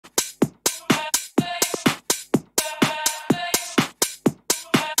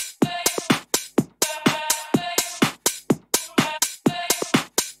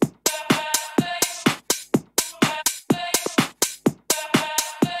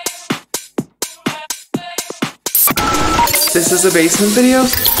This is a basement video.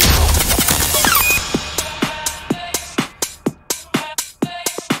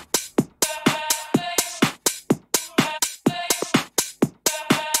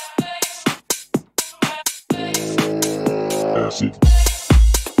 Acid.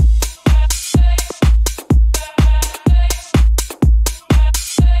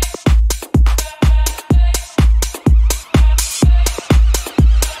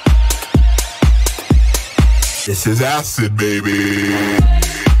 This is acid, baby.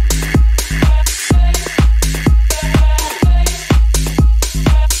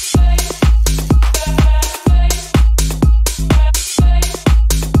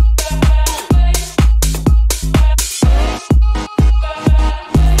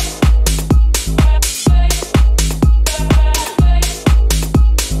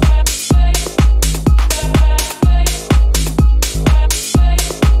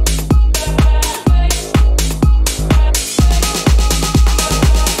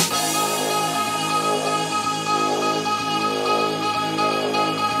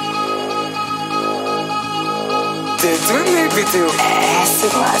 Did we maybe do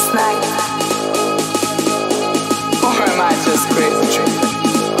acid last night? Or am I just crazy dreaming?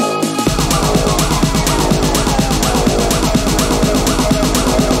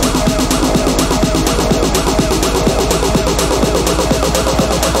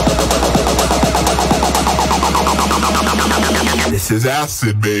 This is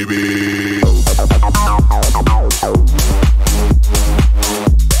acid, baby.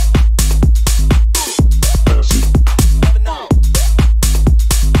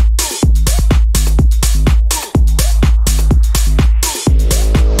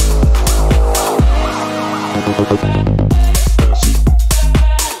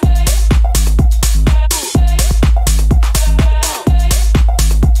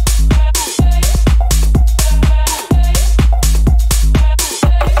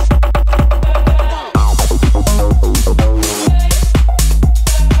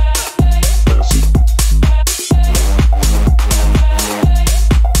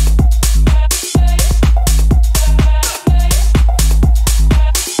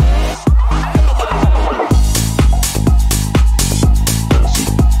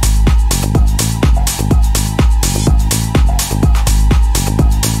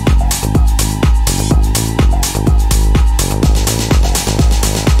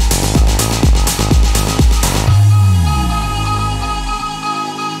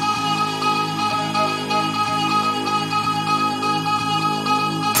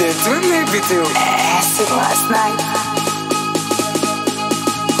 Did we maybe do acid last night?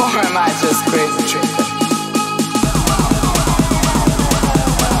 Or am I just crazy dreaming?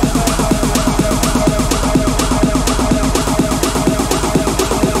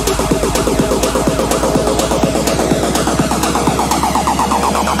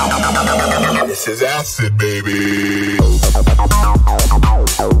 This is acid, baby.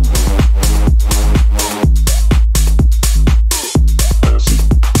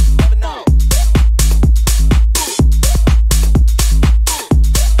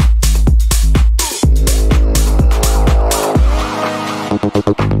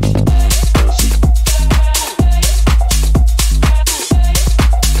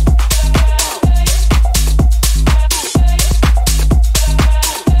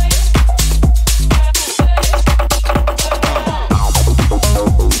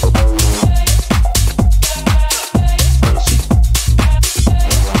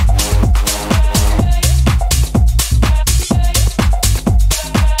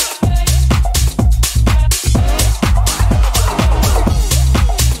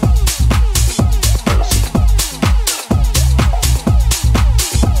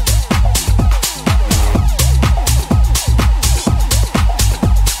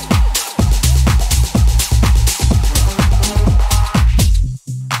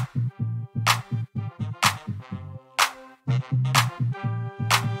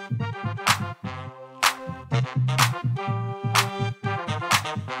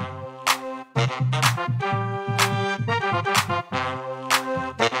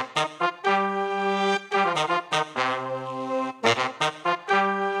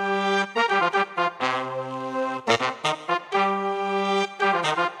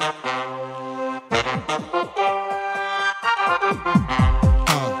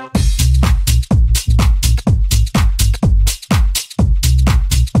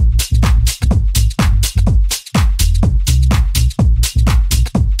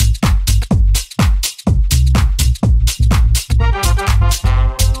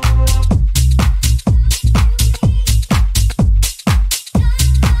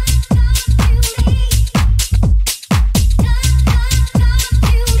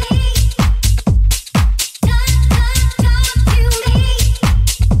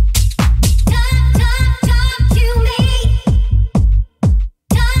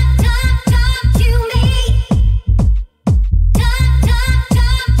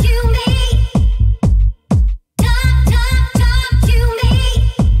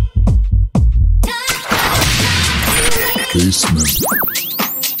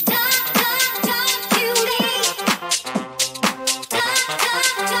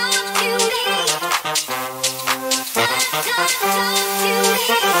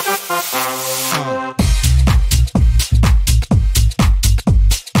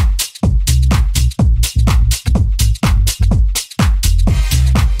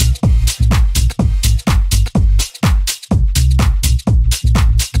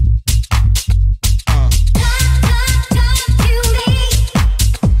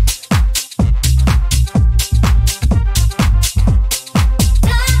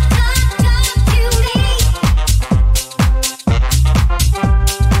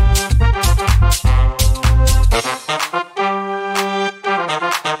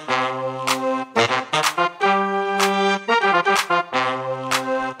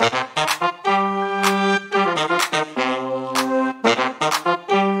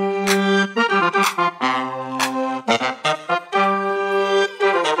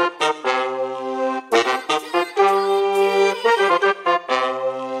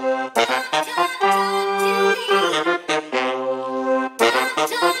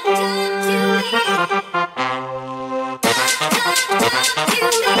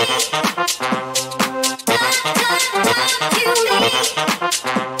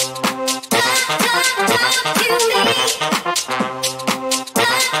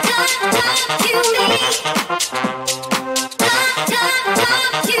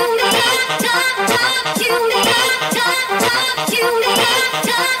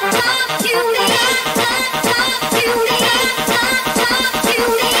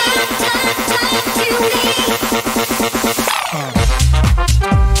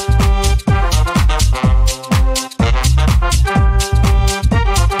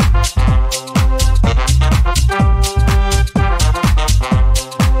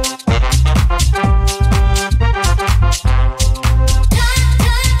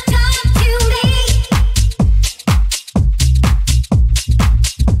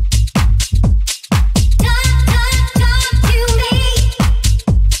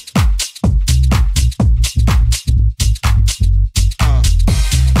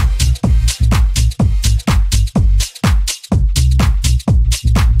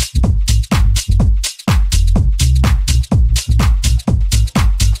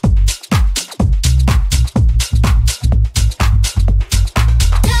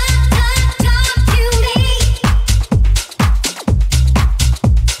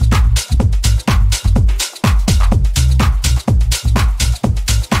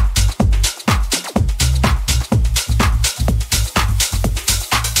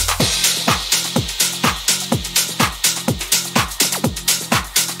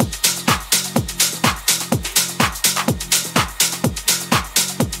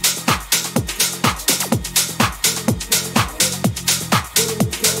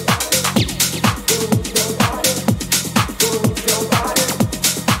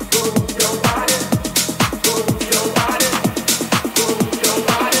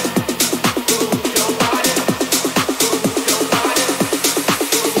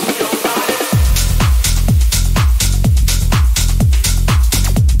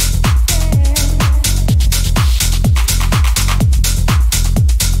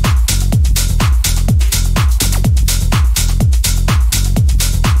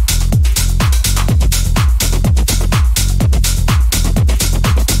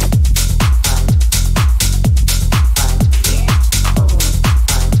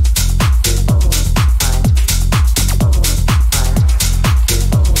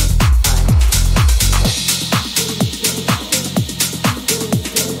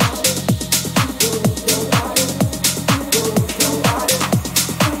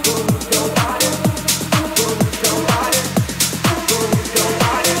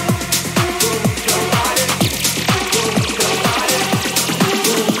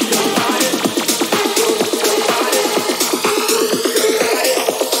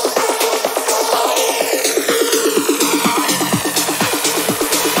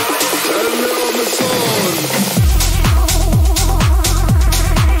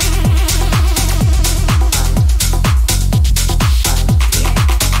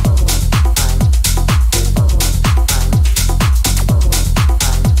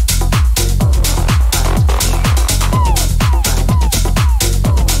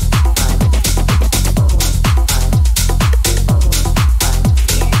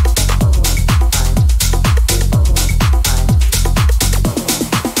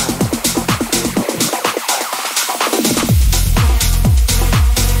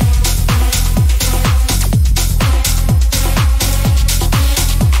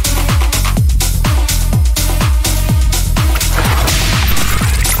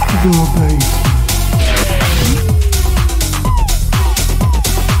 to the basement.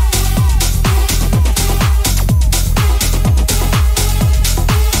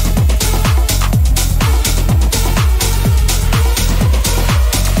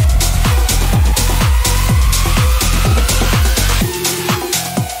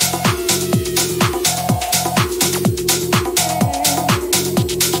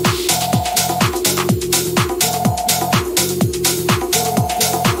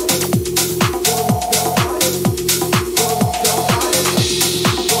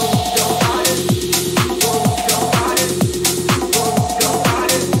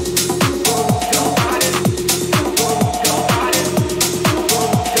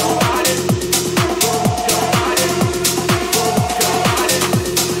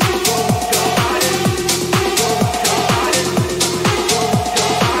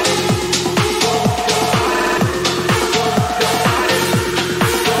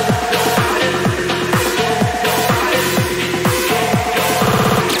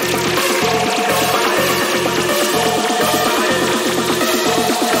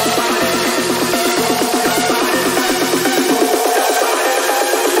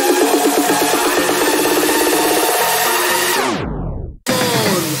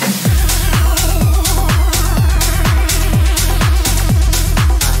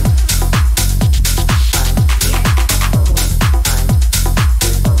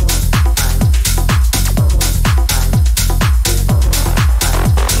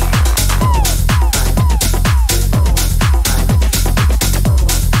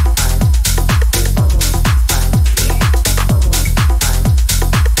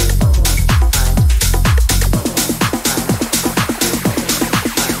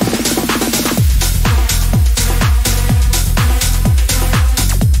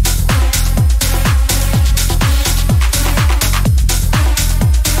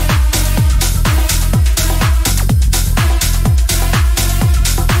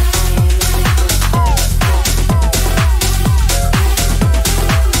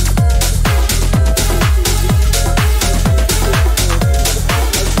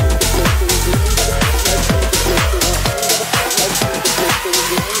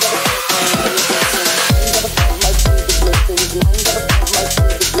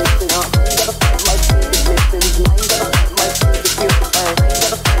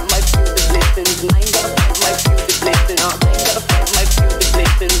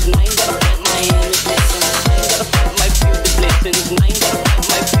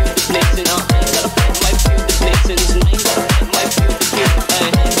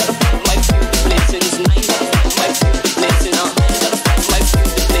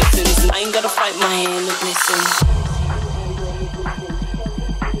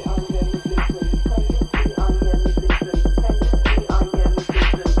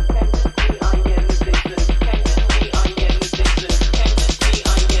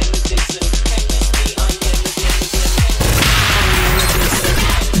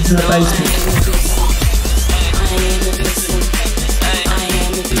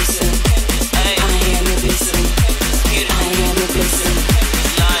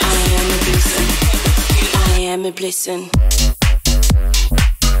 Blessing.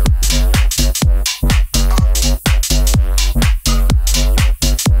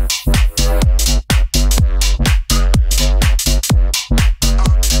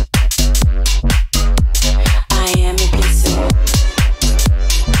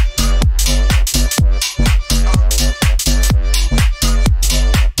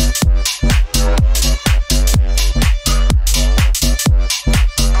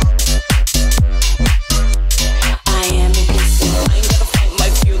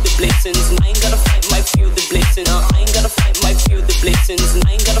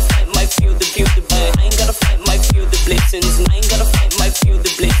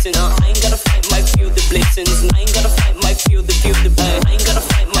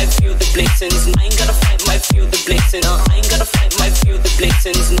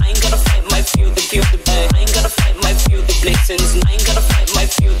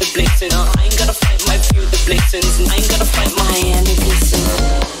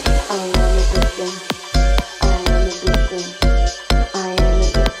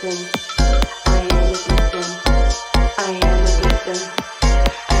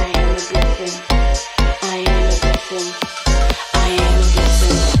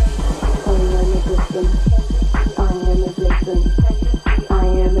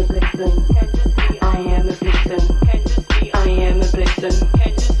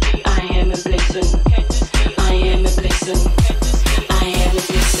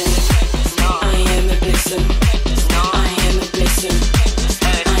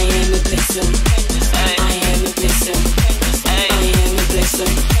 I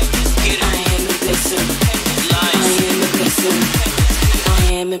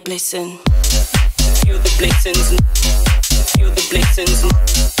diamond blazing. Feel the blazings, feel the blazings,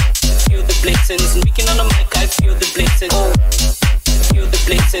 feel the blazings. Speaking on the mic, I feel the blazings. Feel the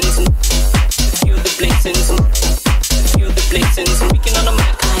blazings, feel the blazings, feel the blazings. Speaking on the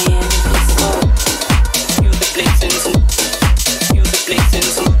mic, I am feel the blazings, feel the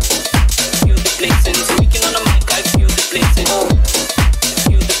blazings, feel the blazings. Speaking on the mic, I feel the blazings.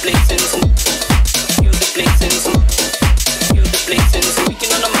 Feel the blazings, feel the blazings, feel the blazings.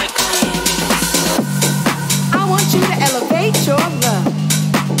 Speaking on the mic, I want you to elevate your love.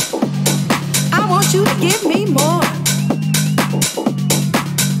 I want you to give me more.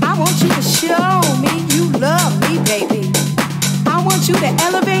 I want you to show me you love me, baby. I want you to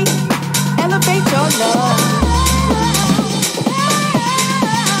elevate your love.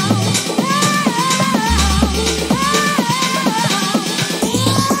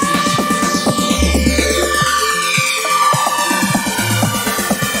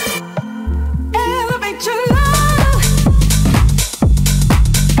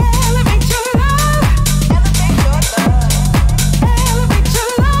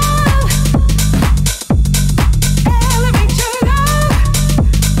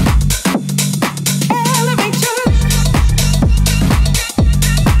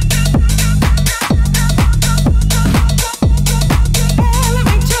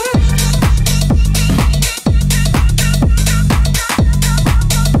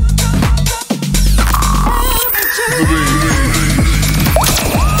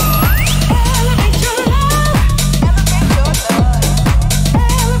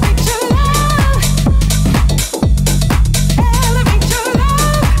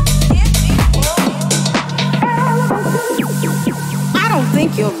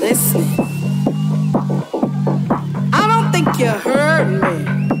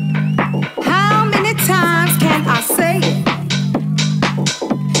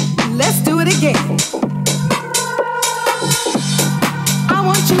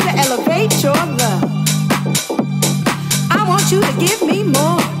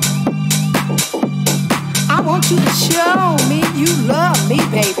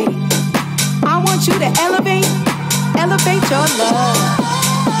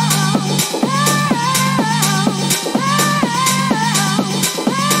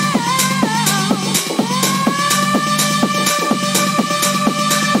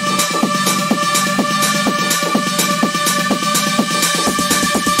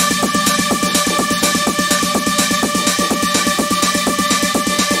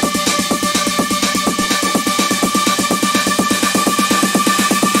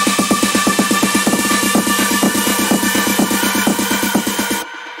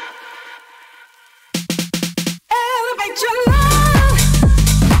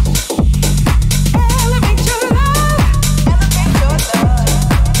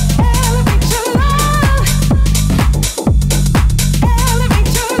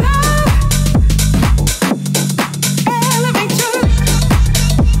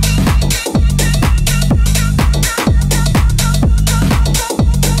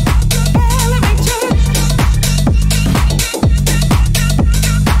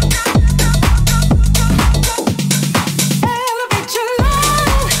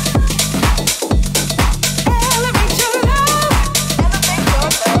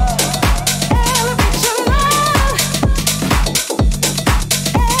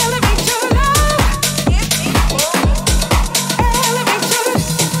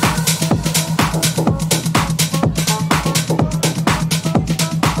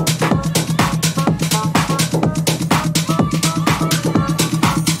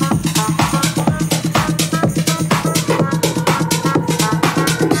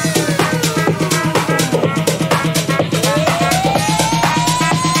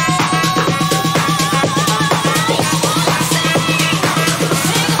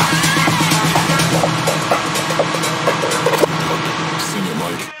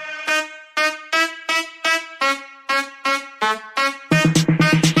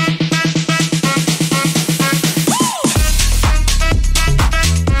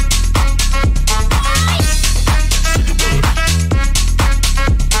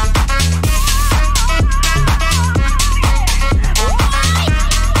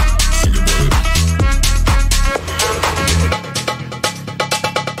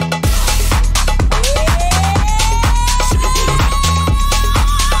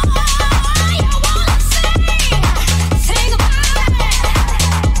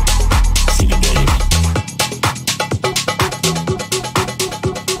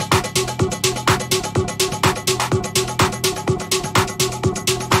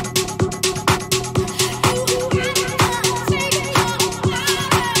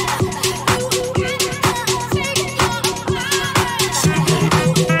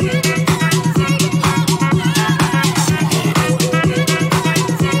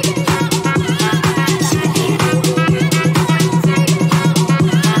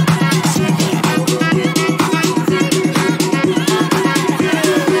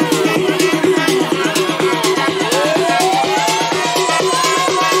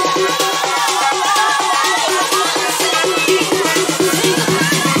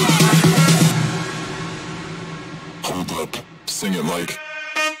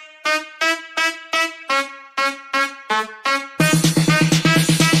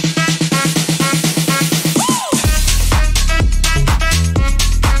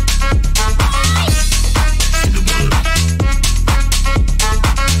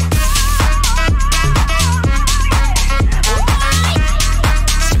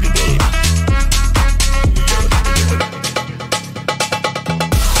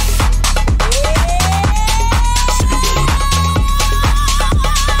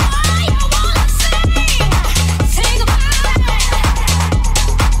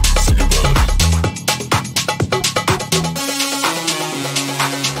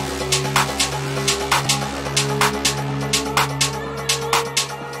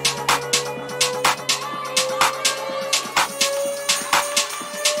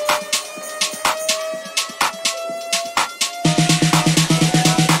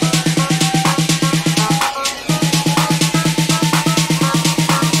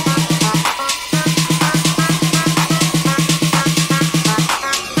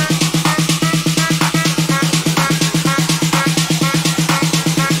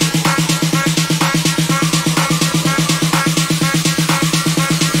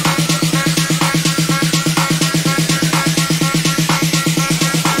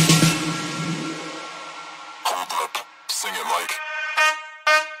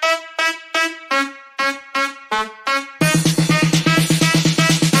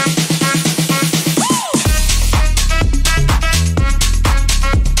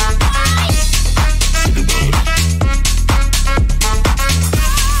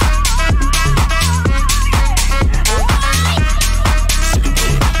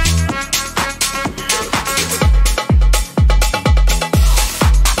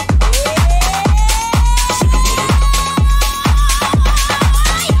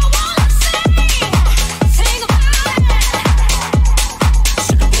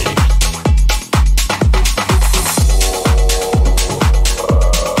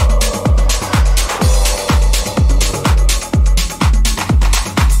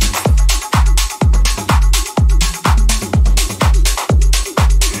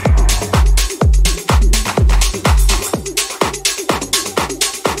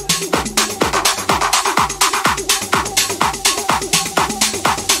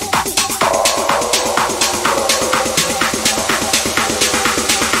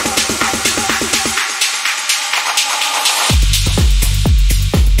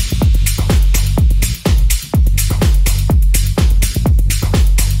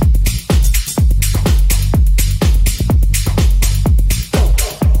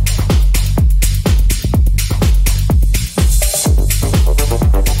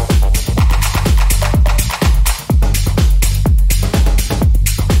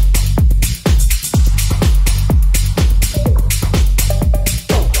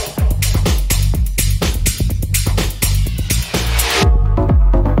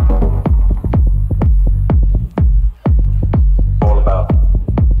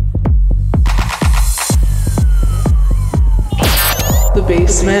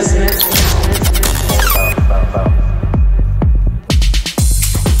 basement.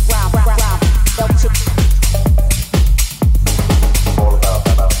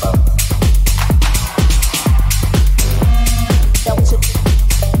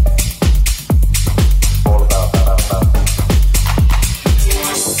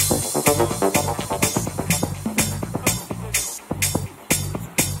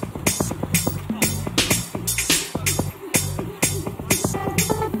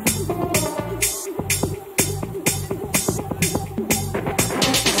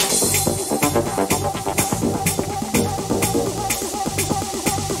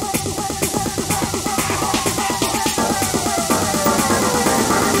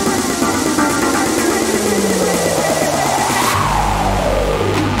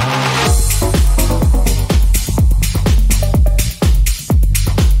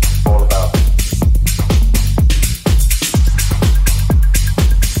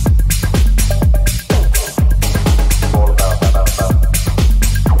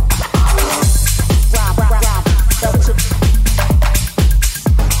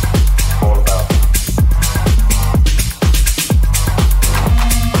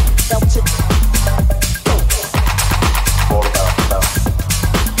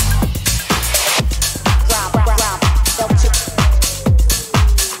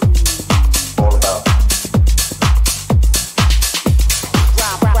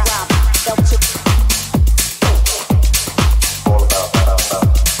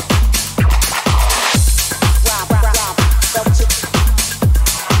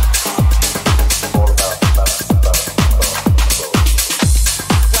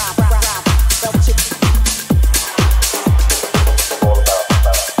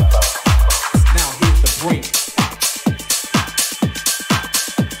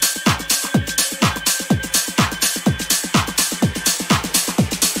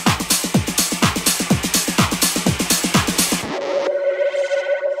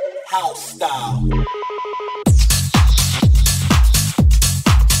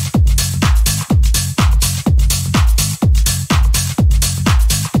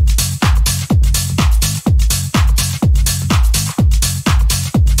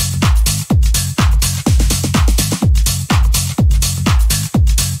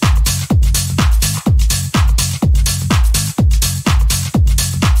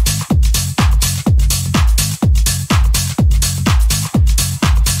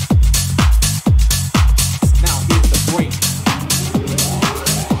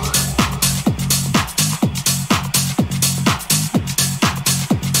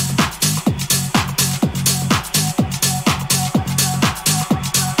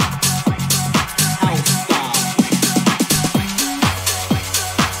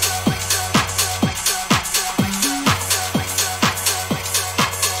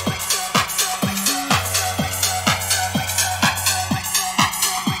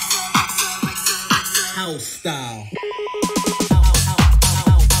 Style.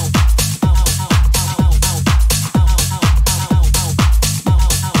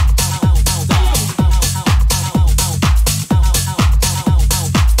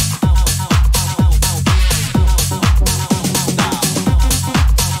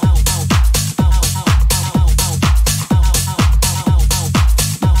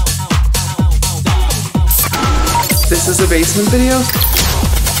 This is a basement video?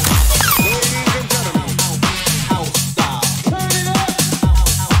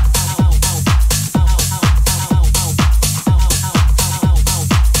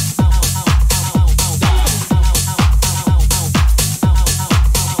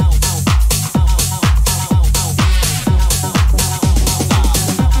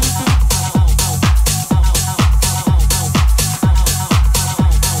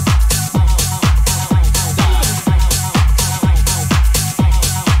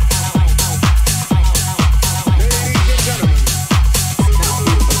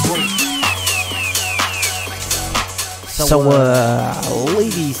 So,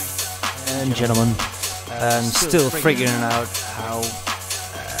 ladies and gentlemen, I'm still figuring out how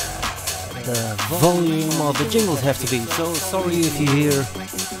the volume of the jingles have to be. So sorry if you hear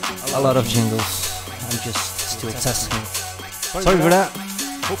a lot of jingles. I'm just still testing it. Sorry for that.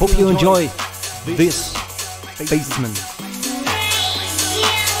 Hope you enjoy this basement.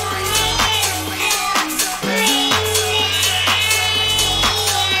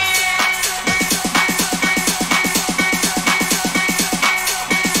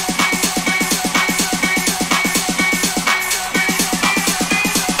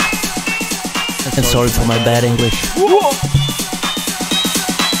 And sorry for my bad English.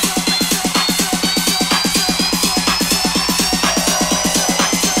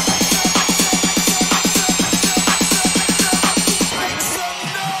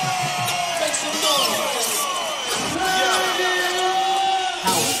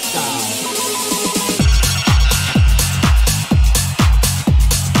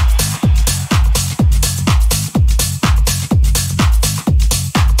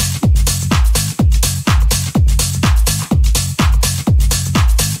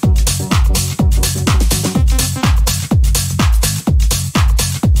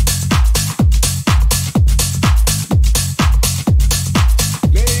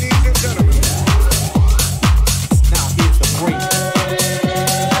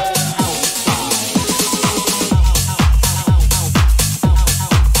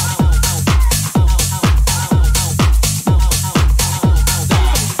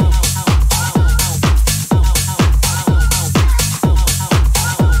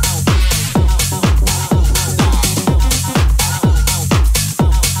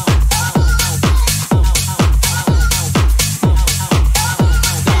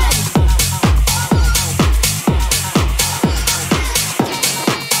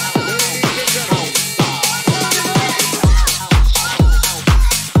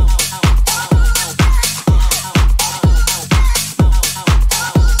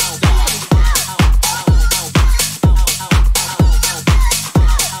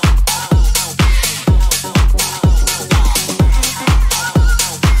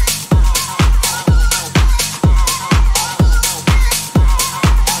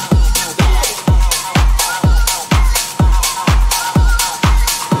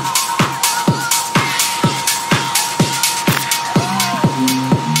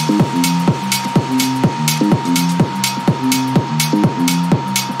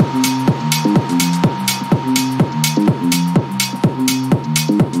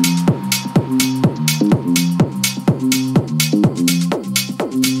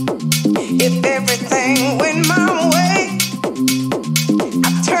 If everything went my way,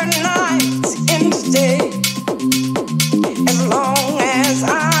 I'd turn nights into day. As long as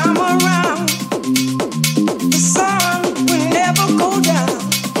I'm around, the sun will never go down.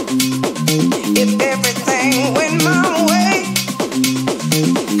 If everything went my way,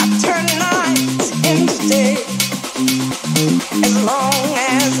 I'd turn nights into day. As long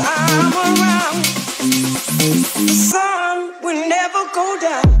as I'm around, the sun will never go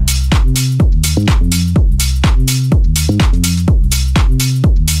down.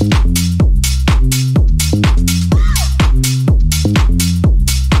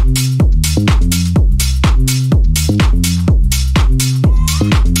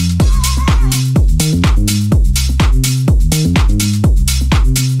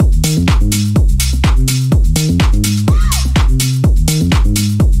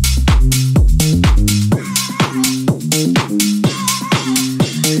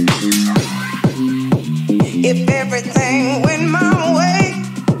 If everything went my way,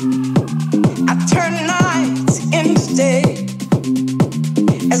 I'd turn nights into day.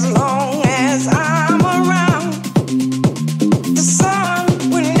 As long as I'm around, the sun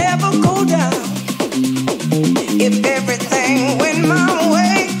will never go down. If everything went my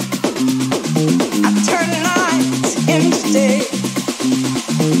way, I'd turn nights into day.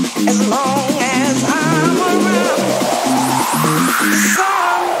 As long as I'm around, the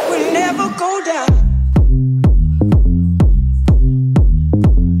sun will never go down.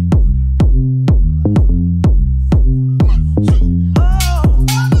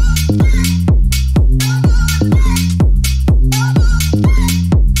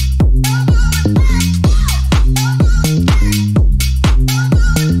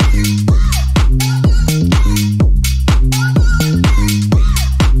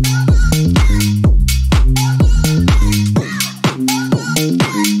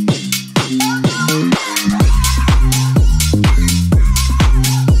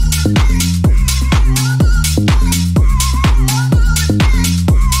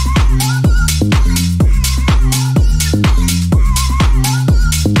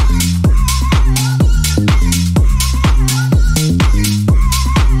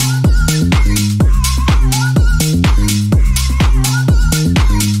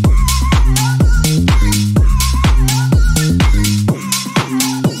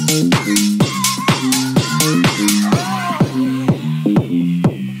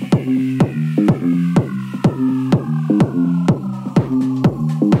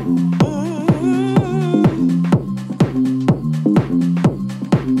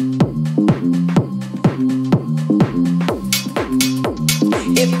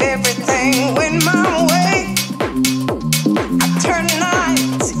 If everything went my way, I'd turn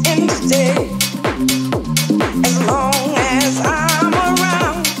nights into day. As long as I'm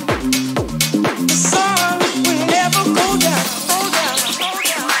around, the sun will never go down.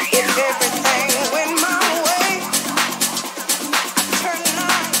 If everything went my way, I'd turn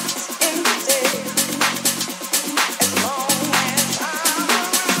nights into day. As long as I'm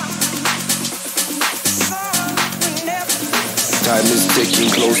around, the sun will never. Time is ticking,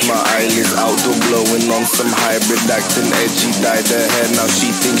 close my eyelids. Outdoor glowing on some hybrid, acting edgy. Dyed her hair, now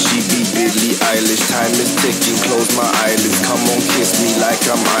she thinks she be Billie Eilish. Time is ticking, close my eyelids. Come on, kiss me like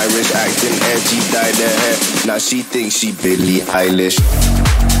I'm Irish. Acting edgy, dyed her hair, now she thinks she Billie Eilish.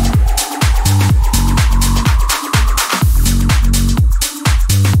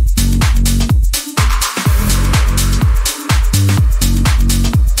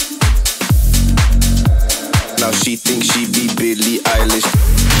 Now she thinks she be Billie Eilish.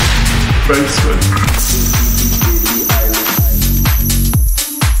 Basement.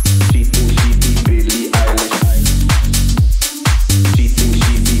 She thinks she be Billie Eilish. She thinks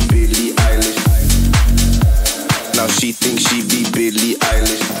she be Billie Eilish. Now she thinks she be Billie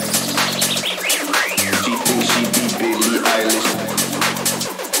Eilish. She thinks she be Billie Eilish.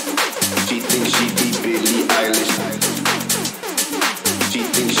 She thinks she be Billie Eilish. She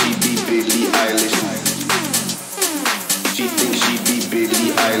thinks she be Billie Eilish. She thinks she be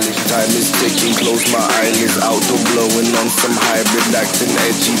Billie Eilish. Time is ticking, close my eyelids. Outdoor blowing on some hybrid, acting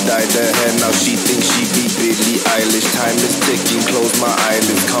edgy. Dyed her hair, now she thinks she be Billie Eilish. Time is ticking, close my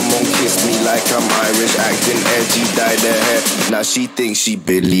eyelids. Come on, kiss me like I'm Irish. Acting edgy, dyed her hair, now she thinks she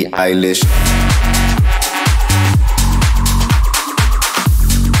Billie Eilish.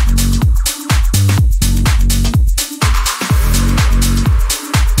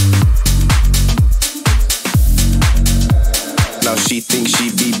 Now she thinks she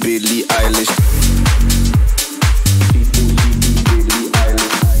be Billie Eilish. She thinks she be Billie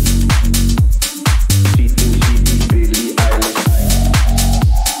Eilish. She thinks she be Billie Eilish.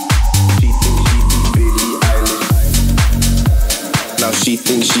 She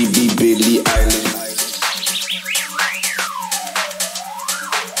thinks she be Billie Eilish.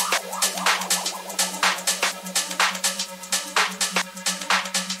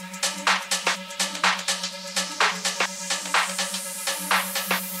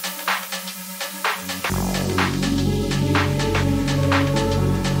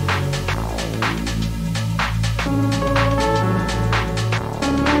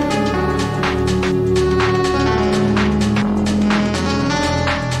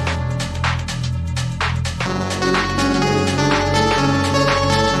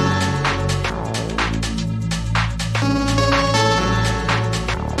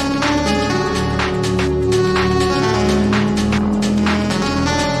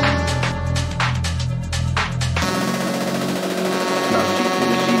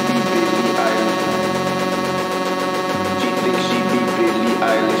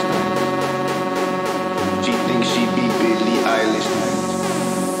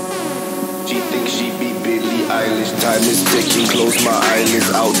 Time is ticking, close my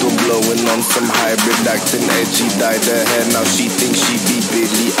eyelids, outdoor blowing on some hybrid, acting edgy, dyed her hair, now she thinks she be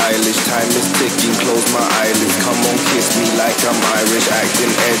Billie Eilish. Time is ticking, close my eyelids, come on kiss me like I'm Irish,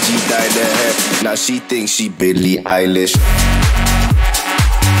 acting edgy, dyed her hair, now she thinks she Billie Eilish.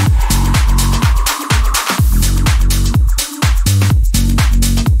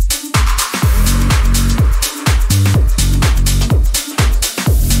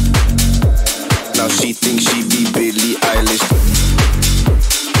 Now she thinks she be Billie Eilish.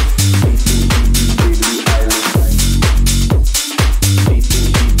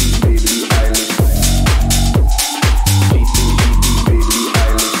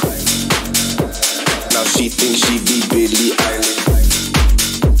 Now she thinks she be Billie Eilish.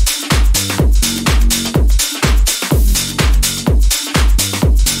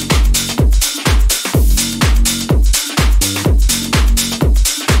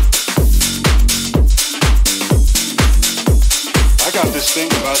 This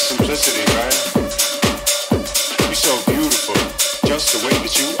thing about simplicity, right? You're so beautiful, just the way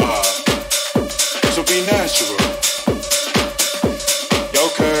that you are. So be natural. Your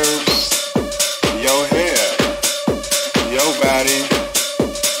curves, your hair, your body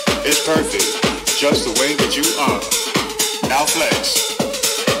is perfect, just the way that you are. Now flex.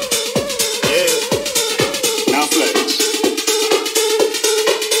 Yeah. Now flex.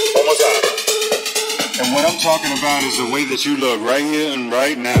 One more time. And what I'm talking about is the way that you look right here and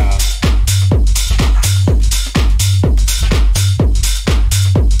right now.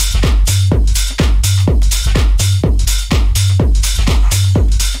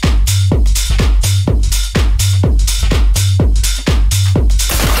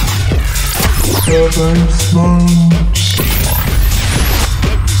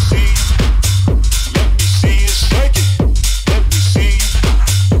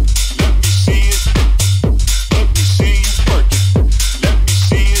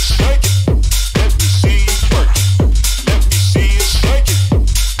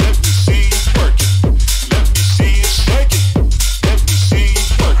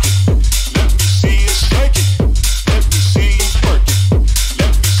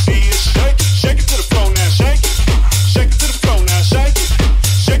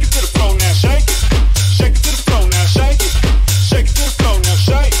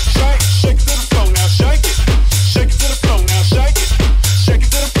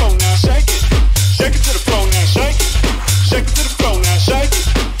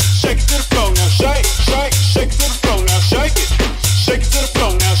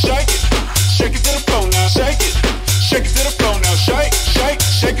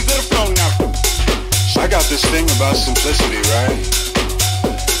 This thing about simplicity, right?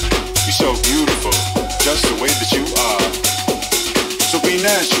 You're so beautiful, just the way that you are. So be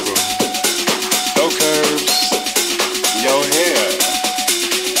natural. No curves, your hair,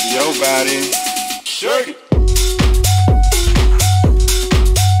 your body. Shake it.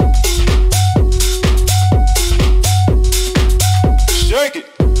 Shake it.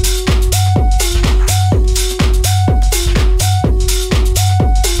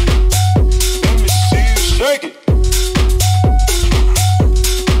 Shake it.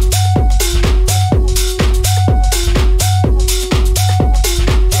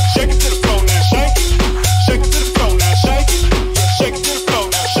 Shake it to the floor now, shake it. Shake it to the floor now, shake it. Shake it to the floor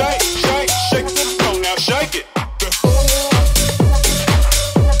now, shake, shake, shake it to the floor now, shake.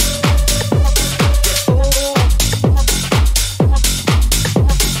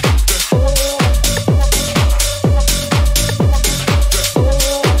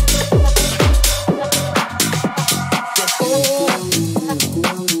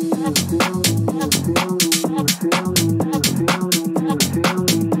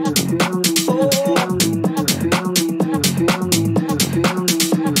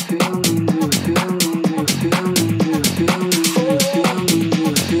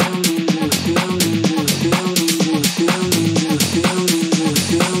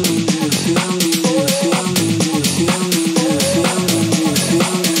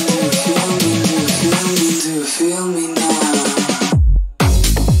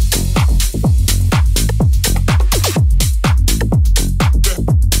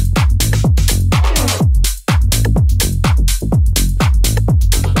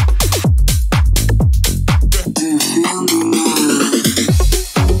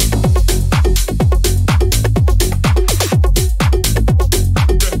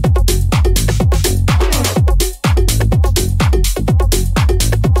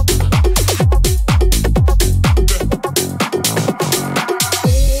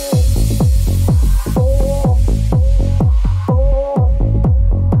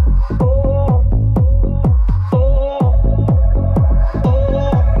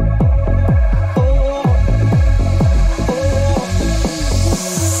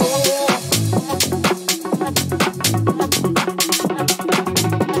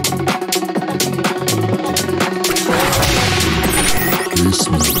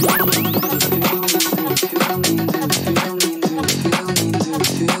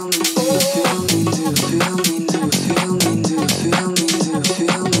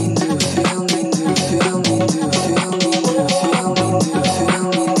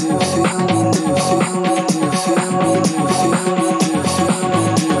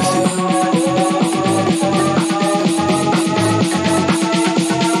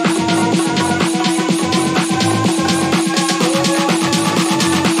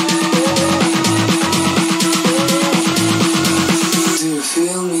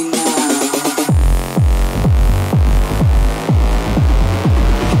 Do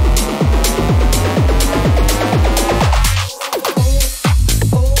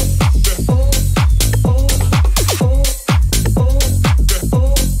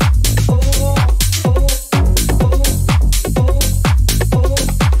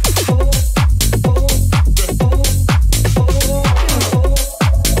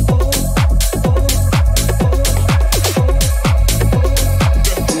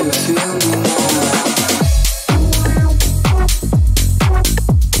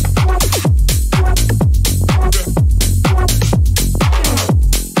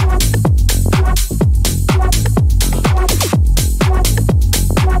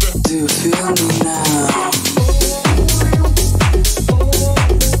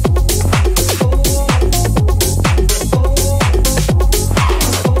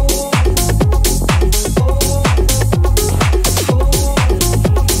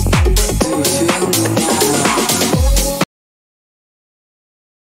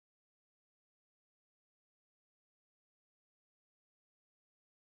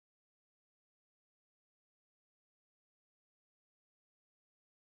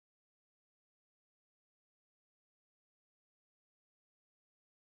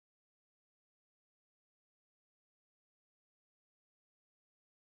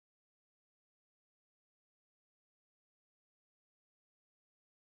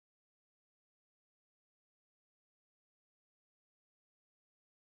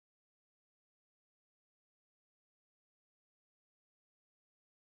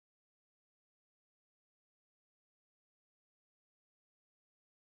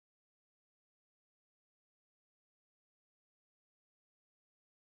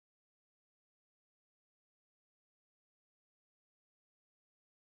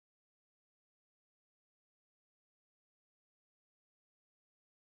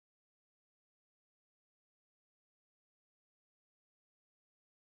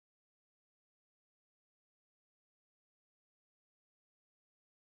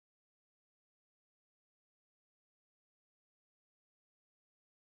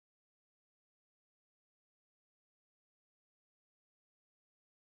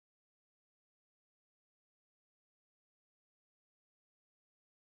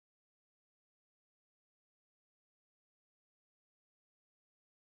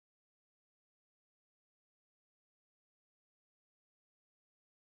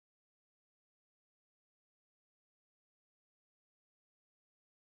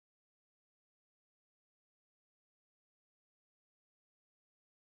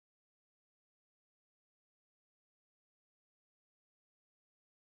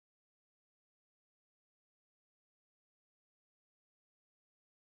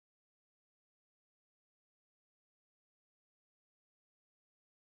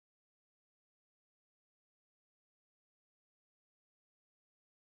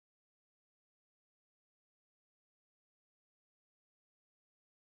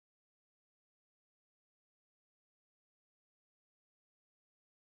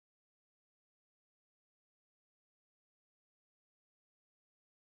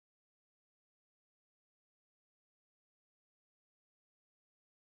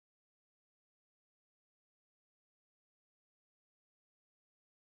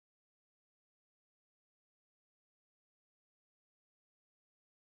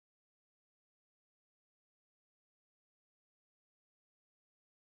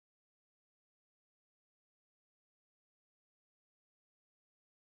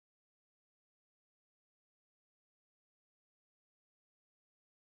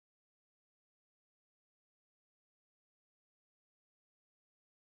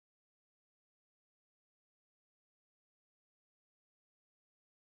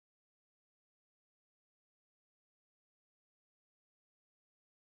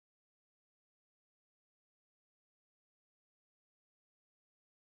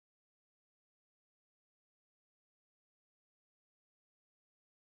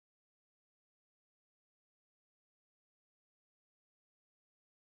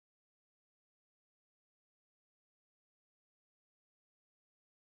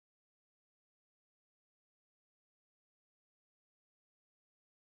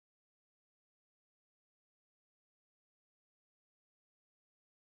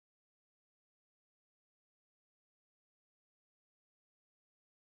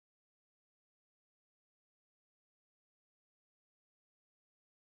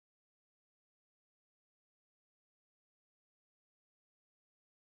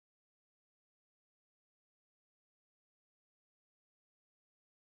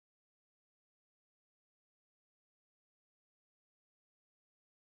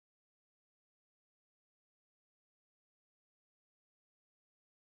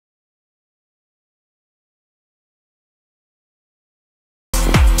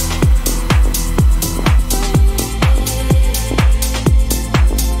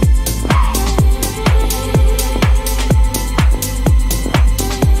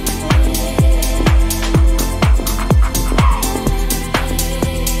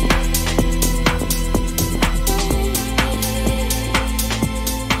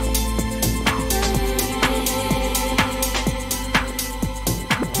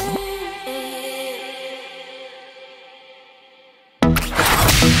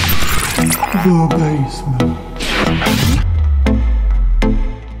the basement.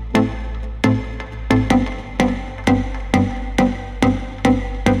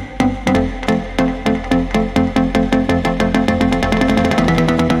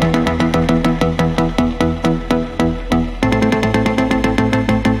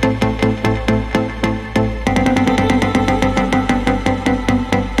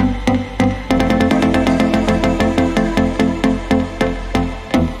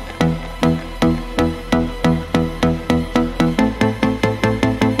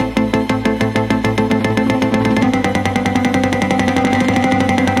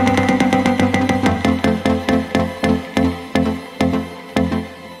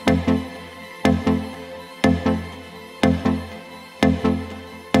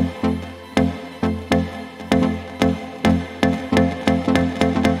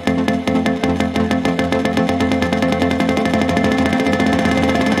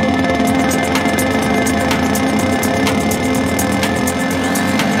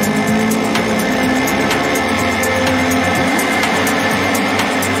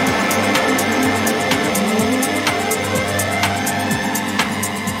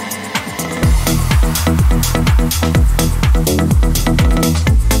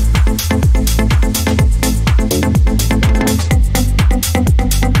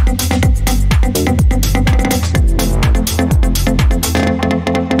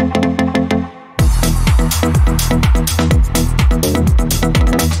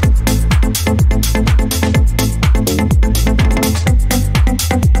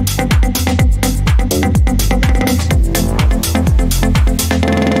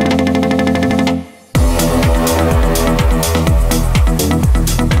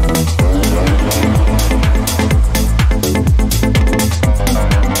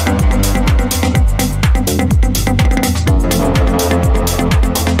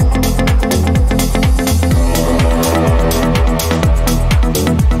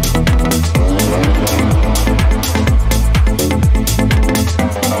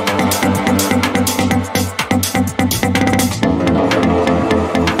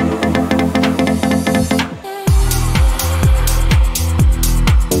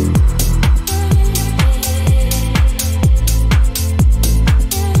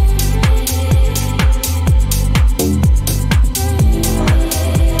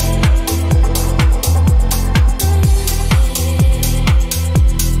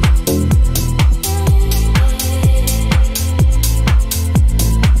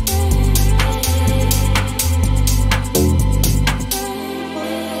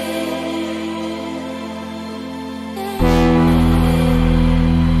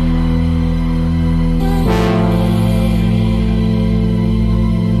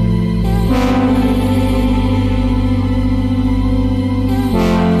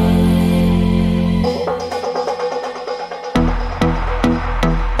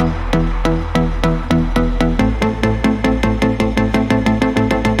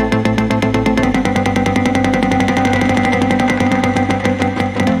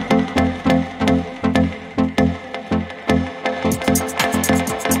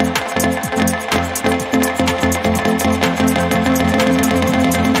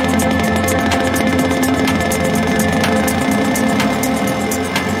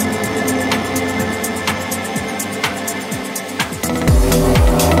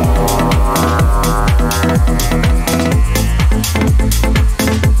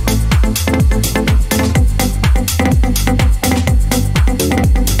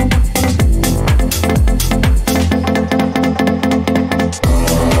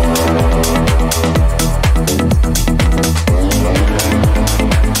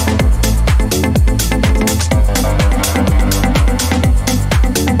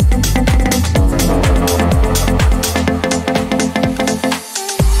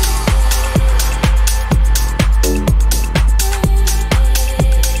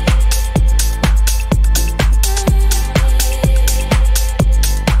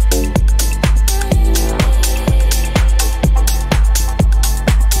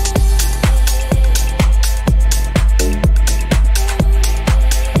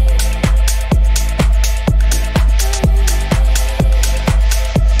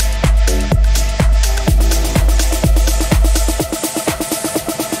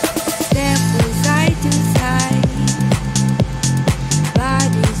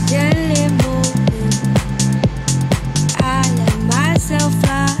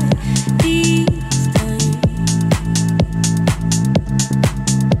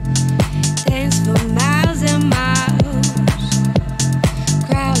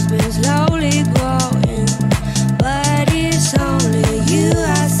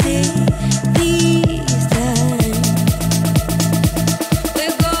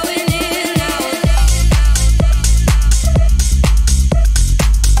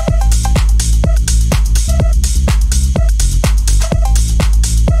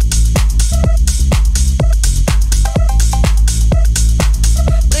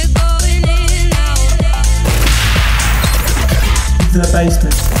 the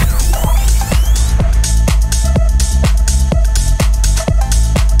basement.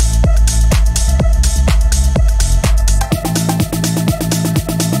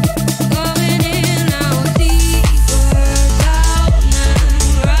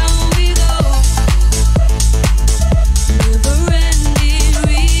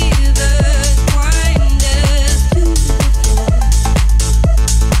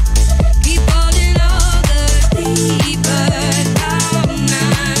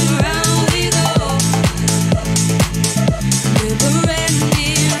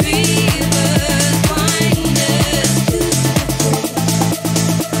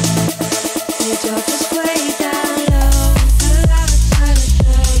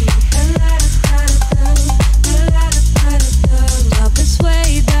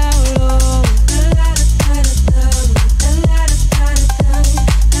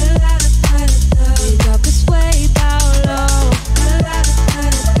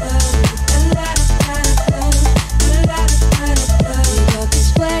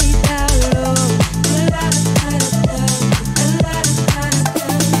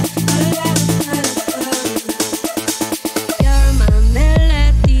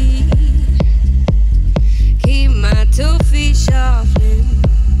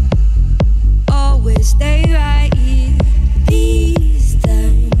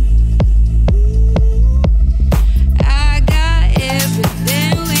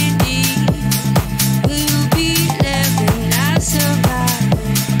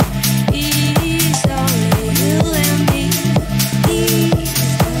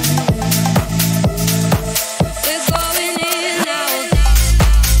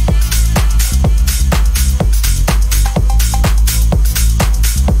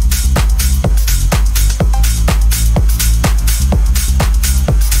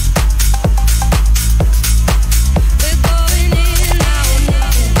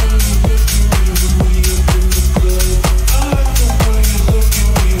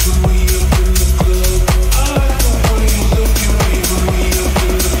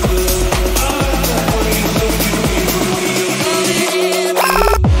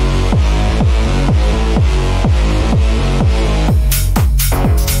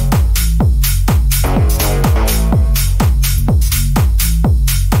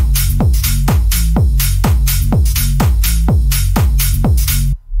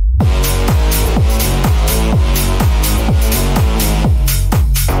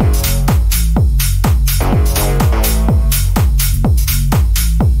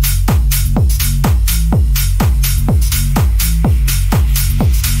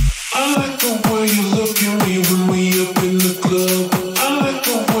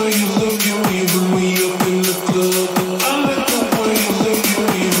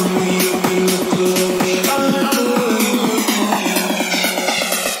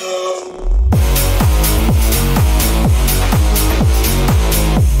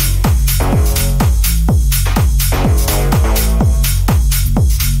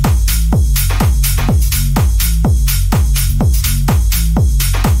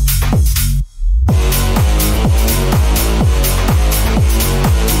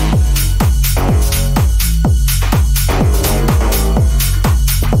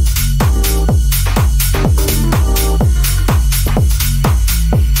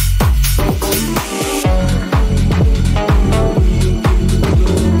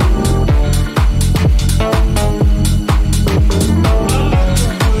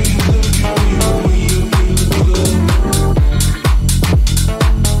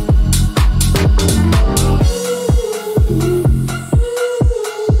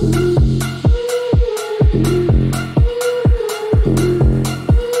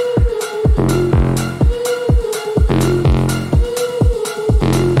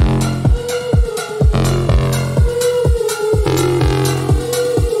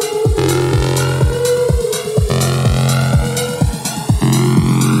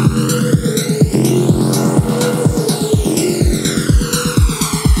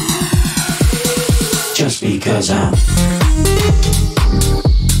 because I'm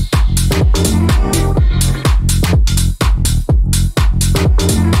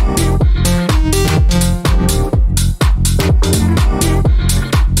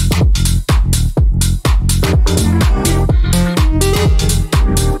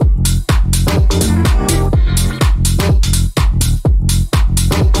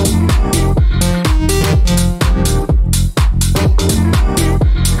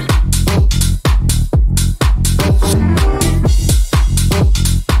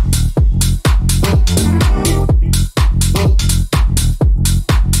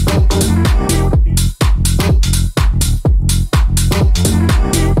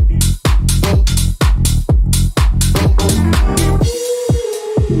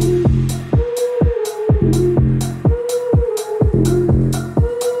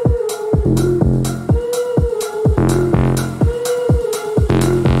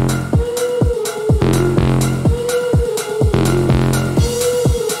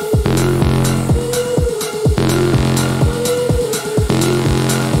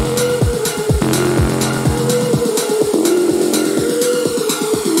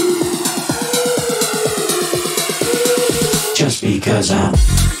because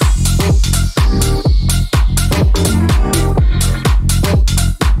I'm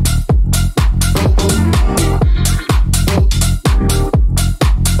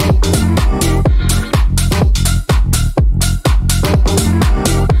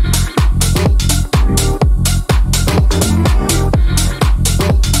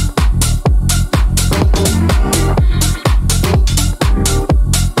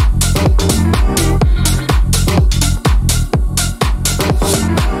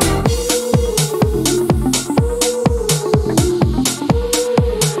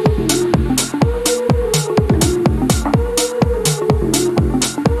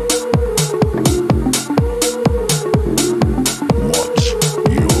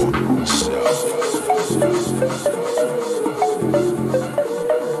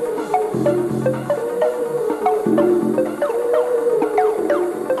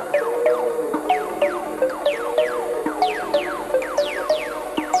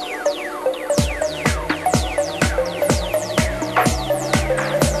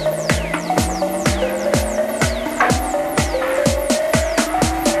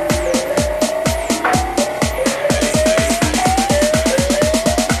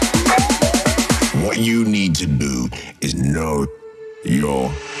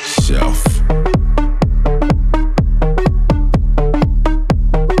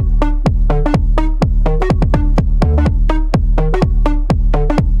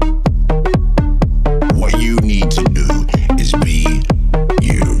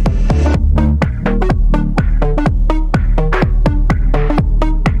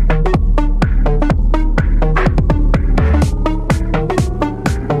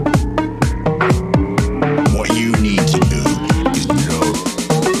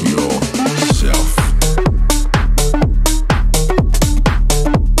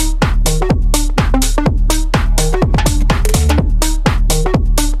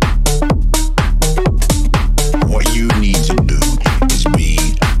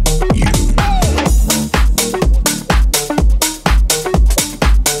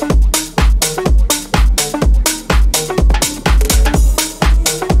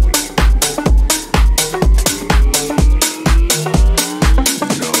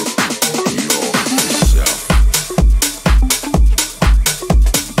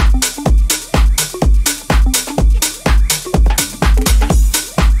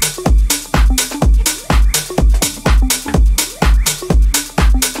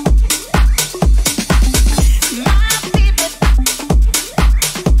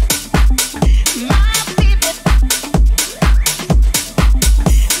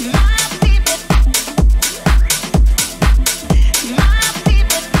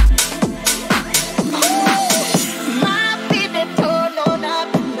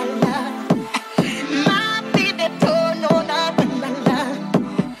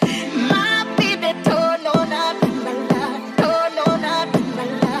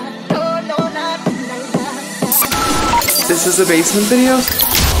This is a basement video.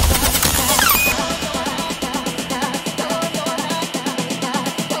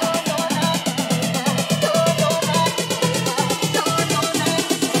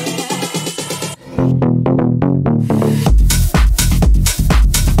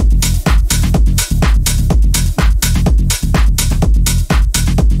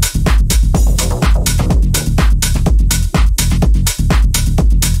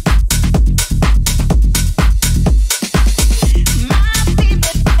 My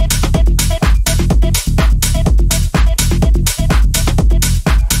baby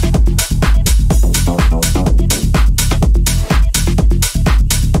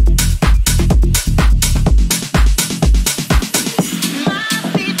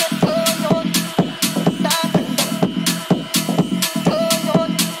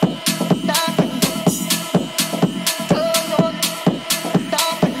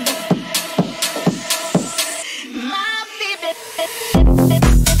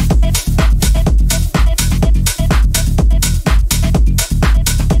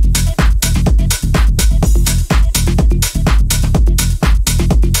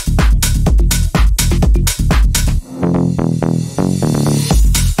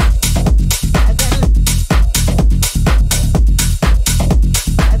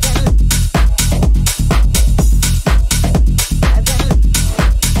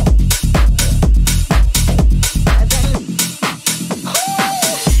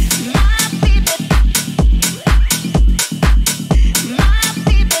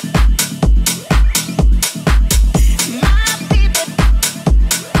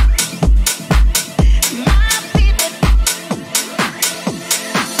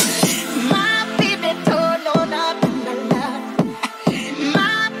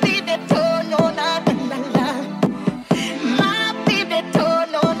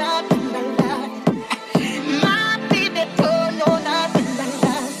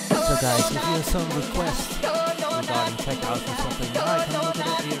If you have some requests regarding tech house or something, I can look it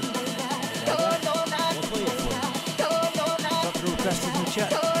up here. We'll play it for you. Drop the request in the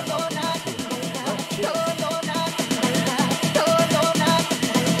chat and I'll come back to you. Right, cheers.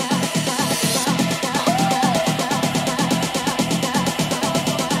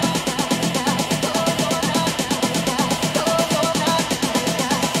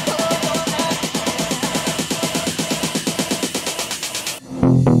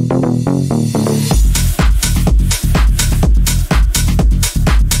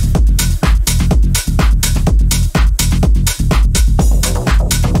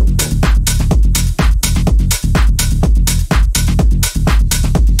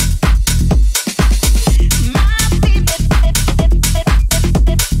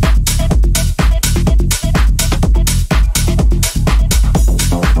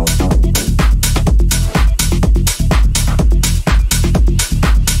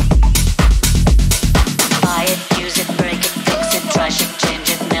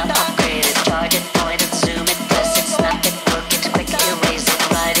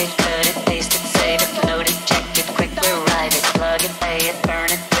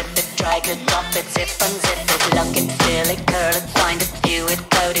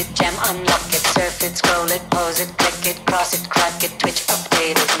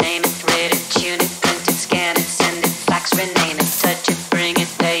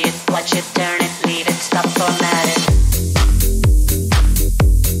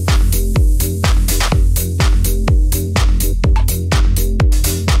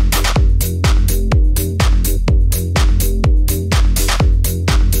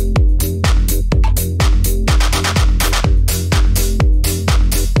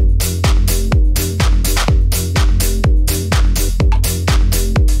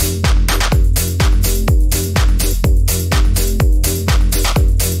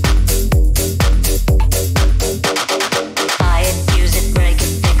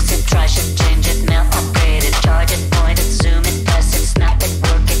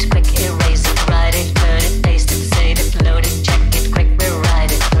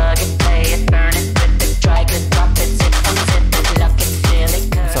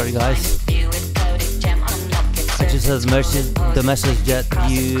 The message that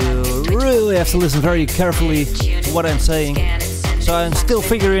you really have to listen very carefully to what I'm saying. So I'm still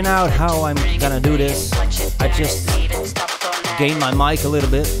figuring out how I'm gonna do this. I just gained my mic a little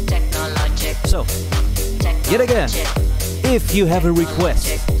bit. So, yet again, if you have a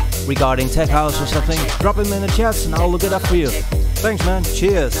request regarding tech house or something, drop them in the chats and I'll look it up for you. Thanks, man.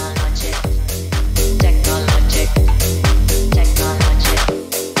 Cheers. Technologic.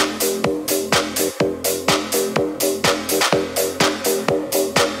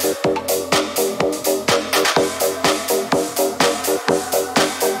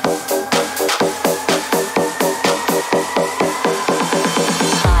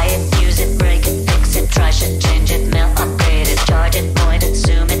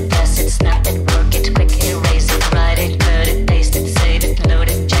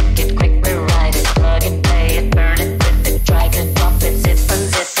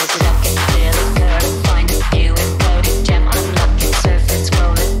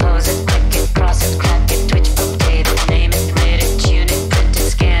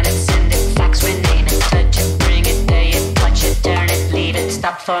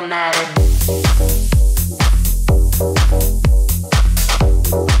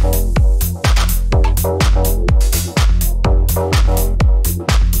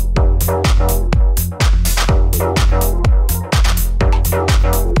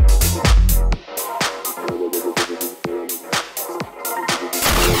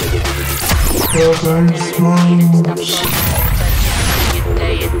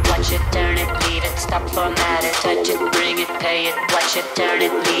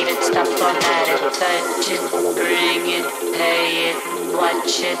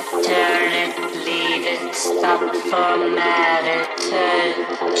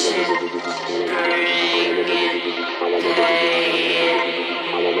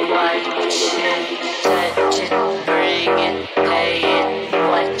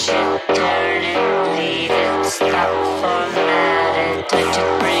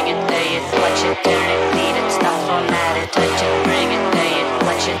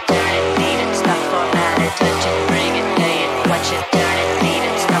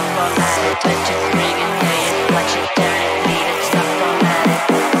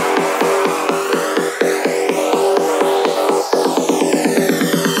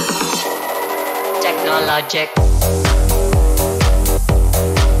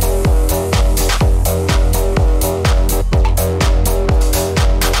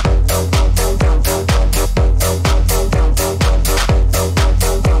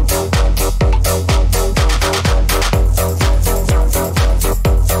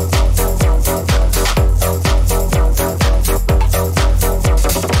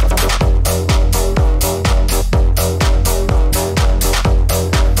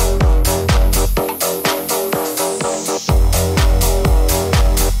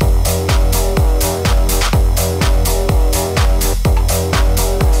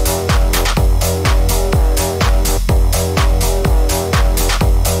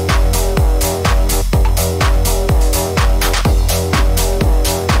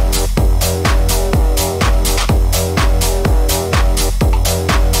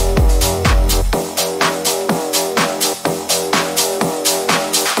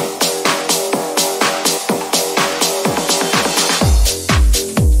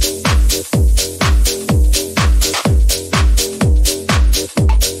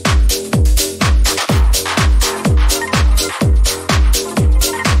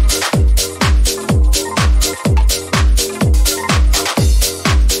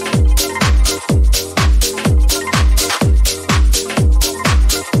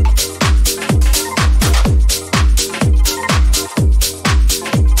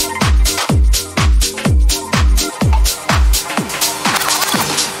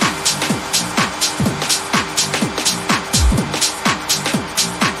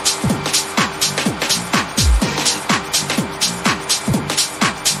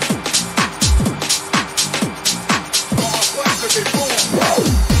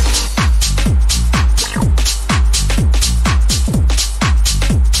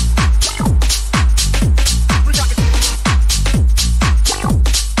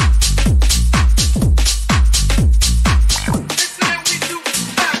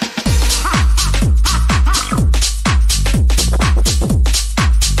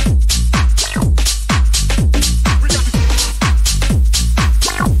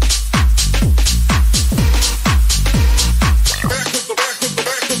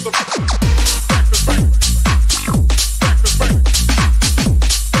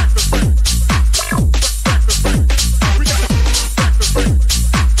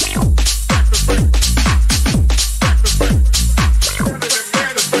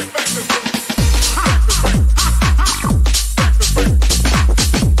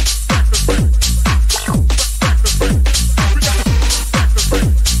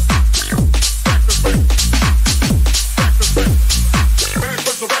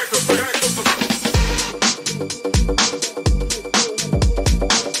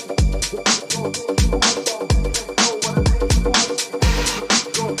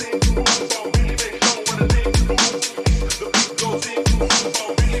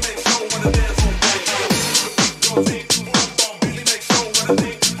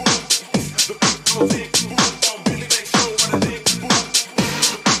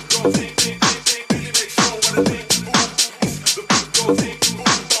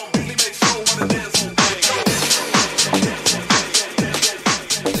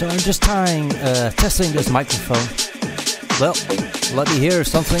 Testing this microphone. Well, let me hear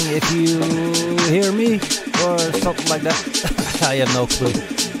something if you hear me or something like that. I have no clue.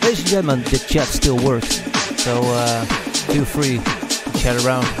 Ladies and gentlemen, the chat still works, so feel free to chat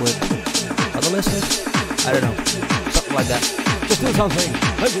around with other listeners. I don't know, something like that. Just do something.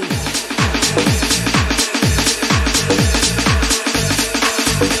 Thank you.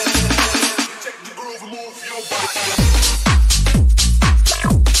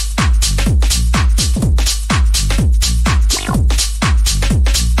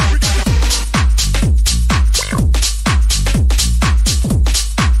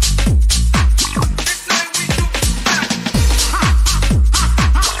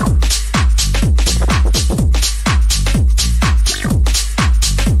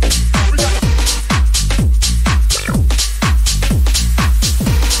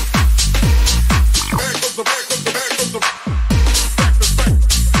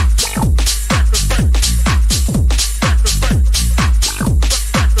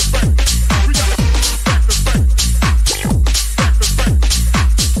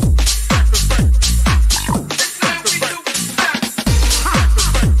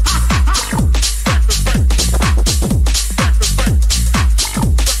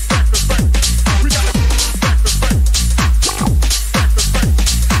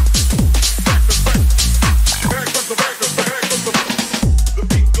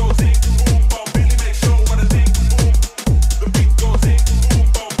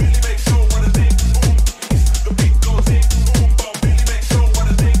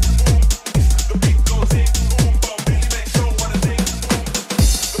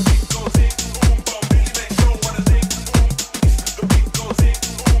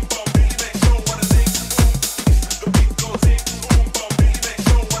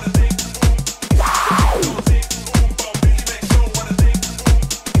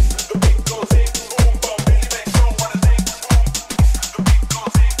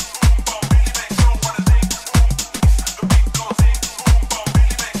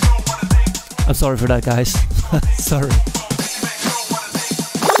 Sorry for that, guys. Sorry.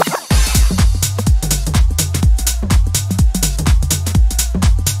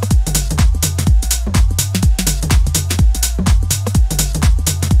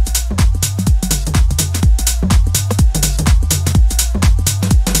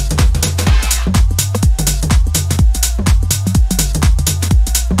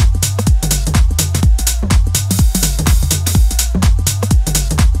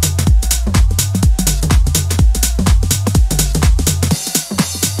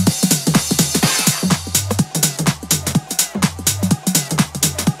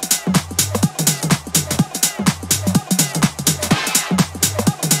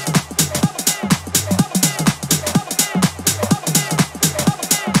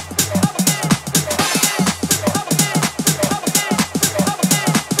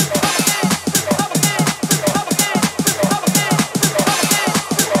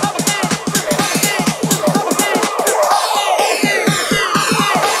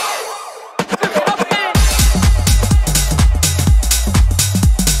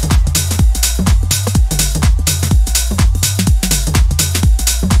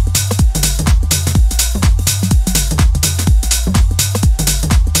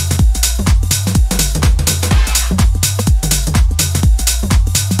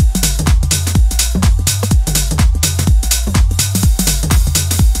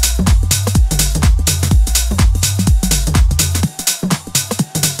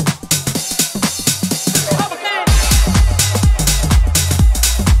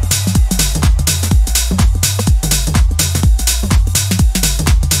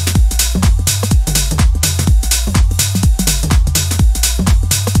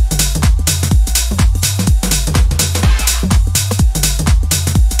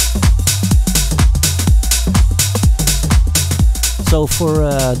 for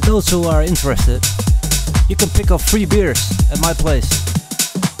those who are interested, you can pick up free beers at my place.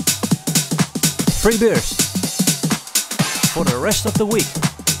 Free beers for the rest of the week.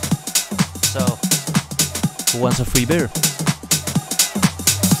 So, who wants a free beer?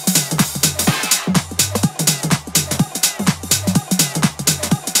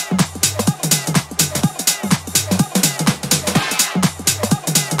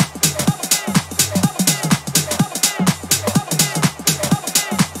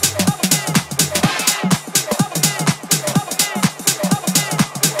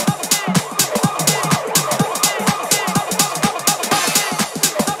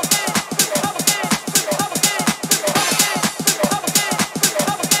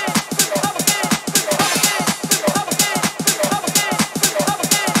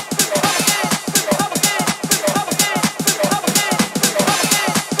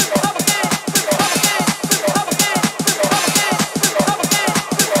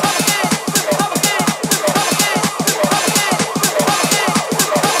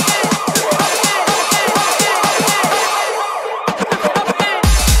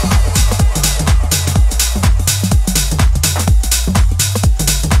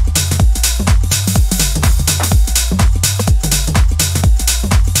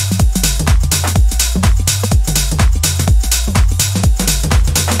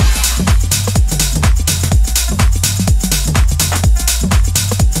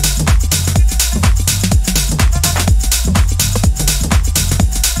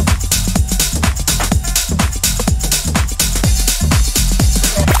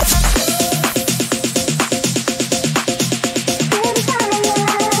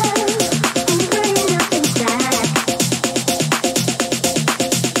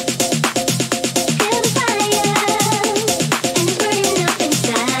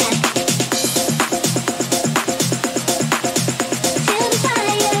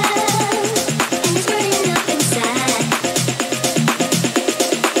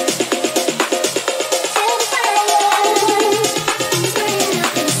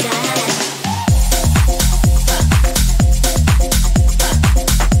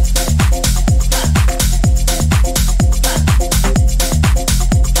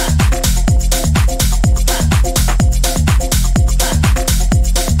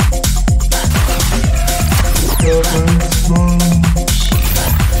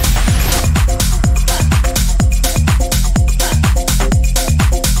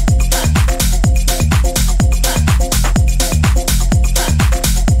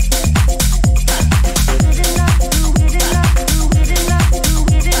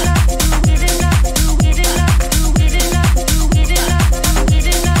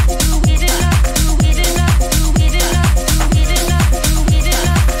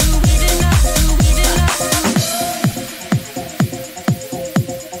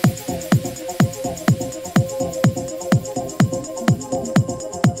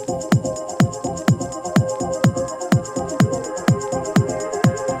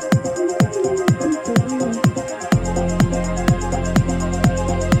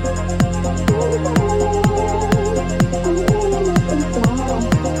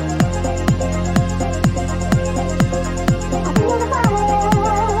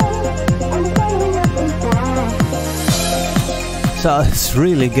 So it's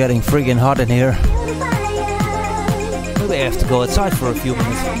really getting friggin' hot in here. Maybe I have to go outside for a few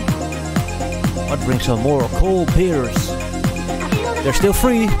minutes. I'll drink some more cold beers. They're still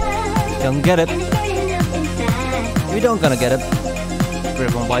free. You can get it. If you don't gonna get it,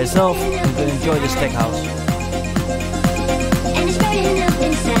 grab one by yourself and go enjoy this tech house. And it's burning up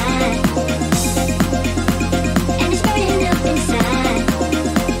inside. And it's burning up inside.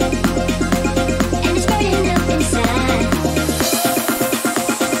 And it's burning up inside.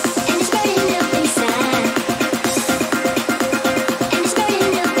 And it's burning up inside. And it's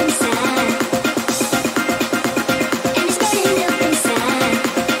burning up inside. And it's burning up inside.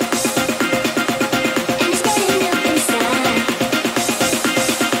 And it's burning up inside.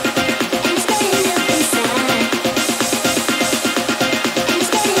 And it's burning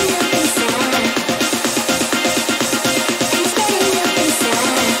up inside.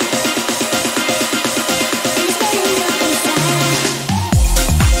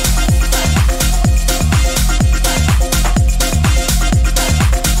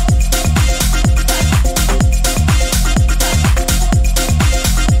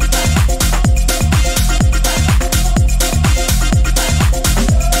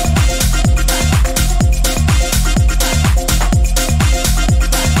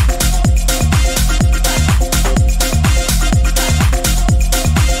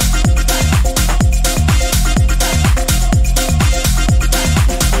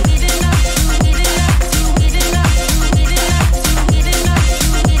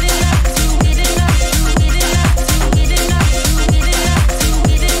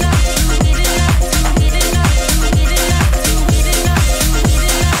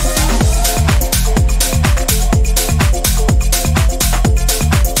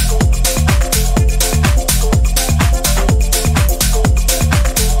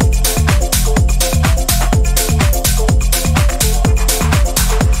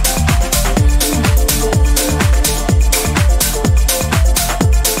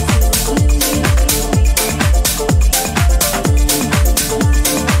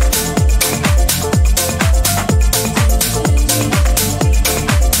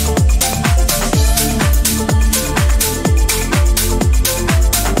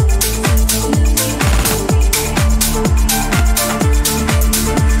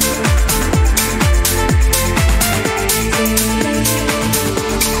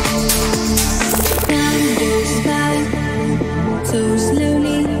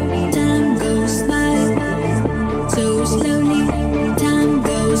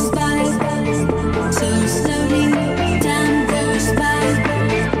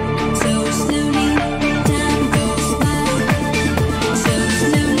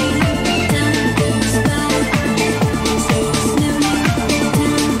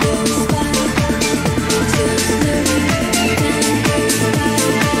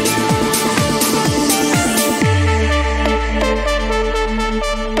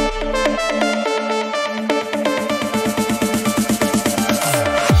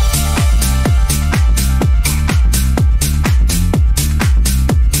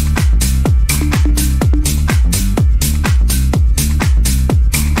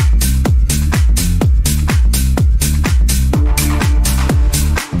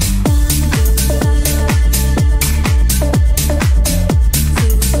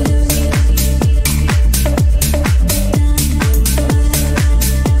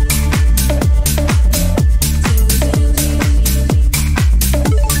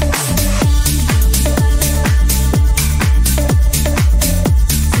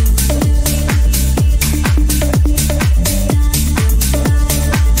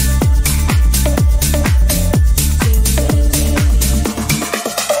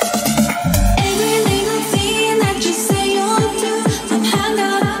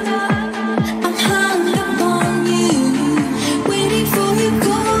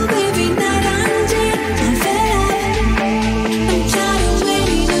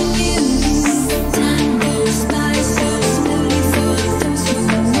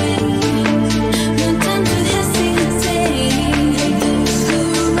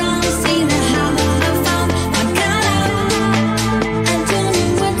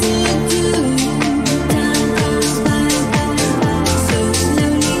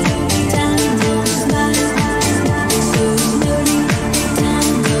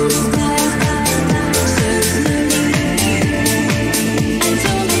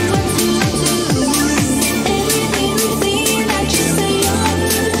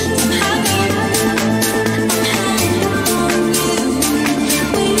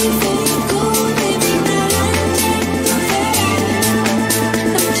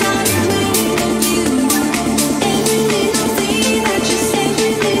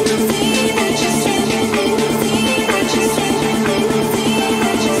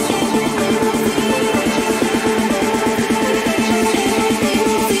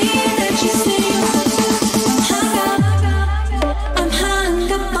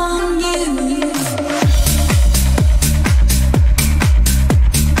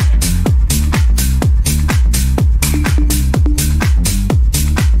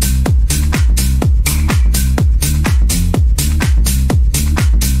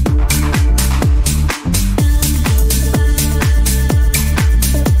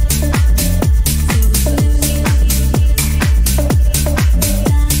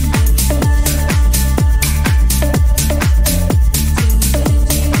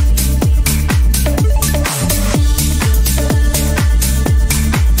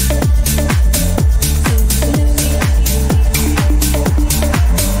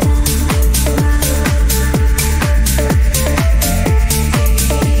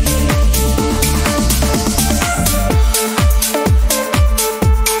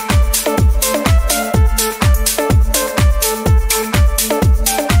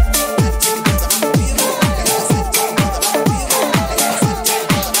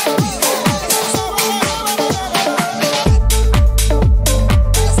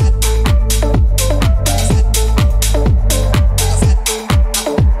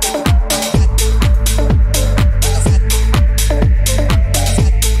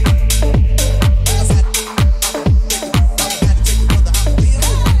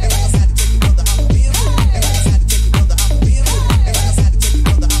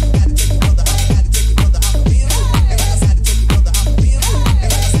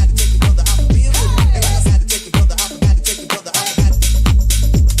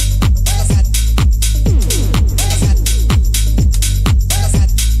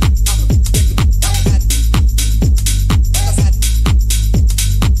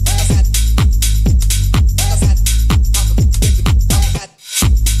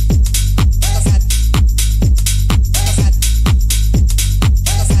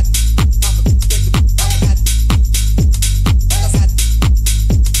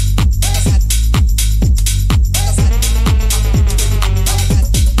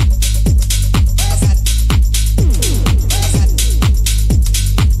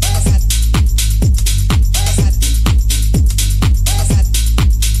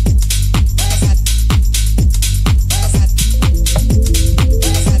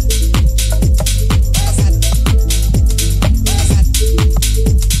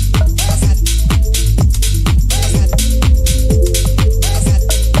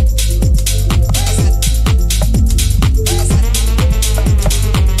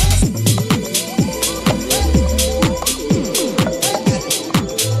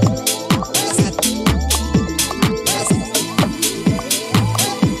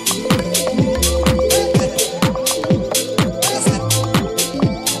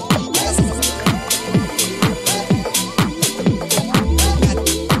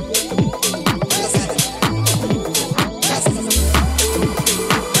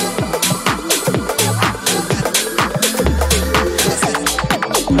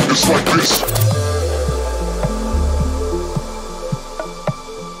 It's like this.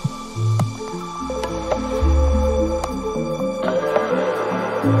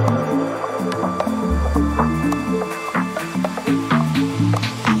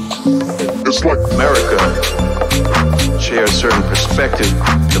 It's like America shares a certain perspective,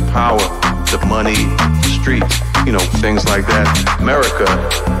 the power, the money, street, you know, things like that. America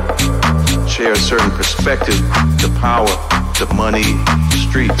shares a certain perspective, the power, the money,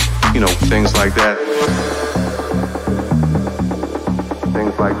 street, you know, things like that.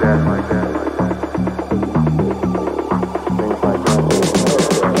 Things like that, like that.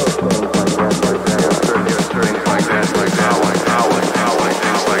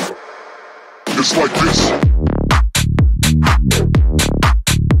 It's like this.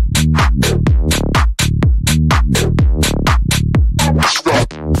 Stop.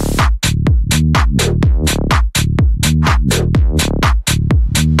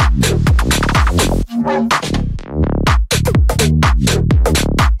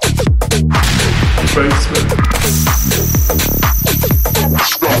 Basement.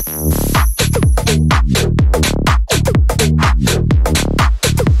 Stop.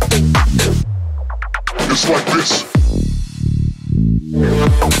 It's like this.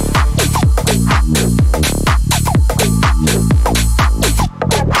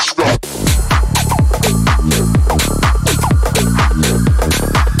 Stop.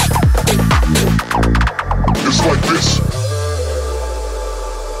 It's like this.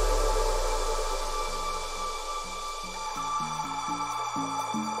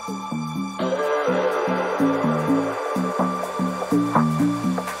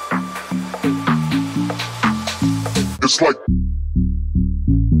 It's like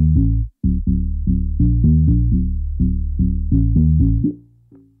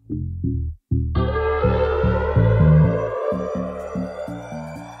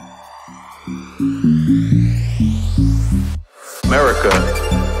America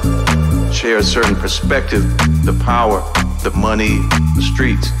shares a certain perspective, the power, the money, the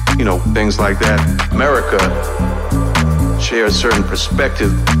streets, you know, things like that. America shares a certain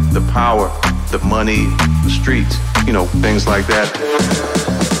perspective, the power, the money, the streets, you know, things like that.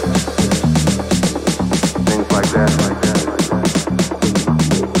 Things like that, like that.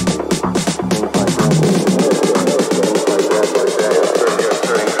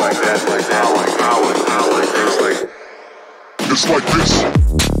 it's like this.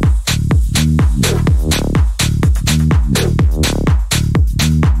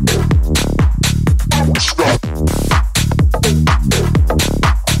 Stop.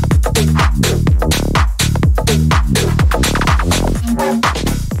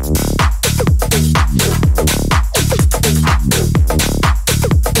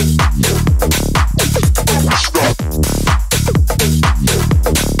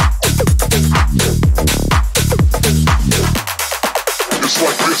 It's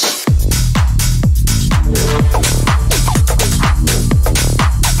like this.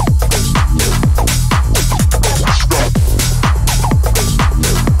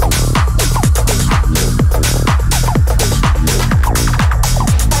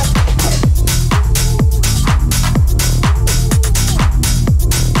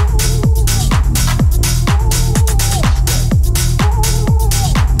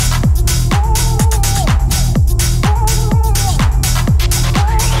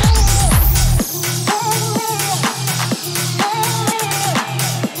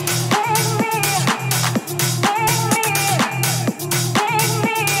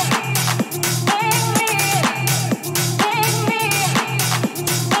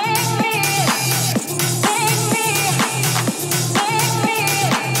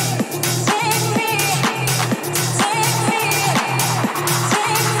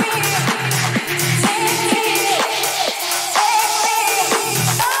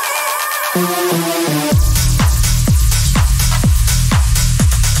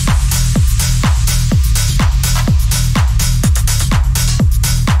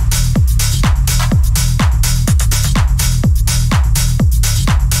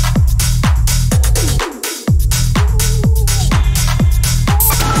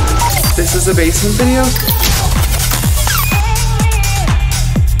 This is a basement video?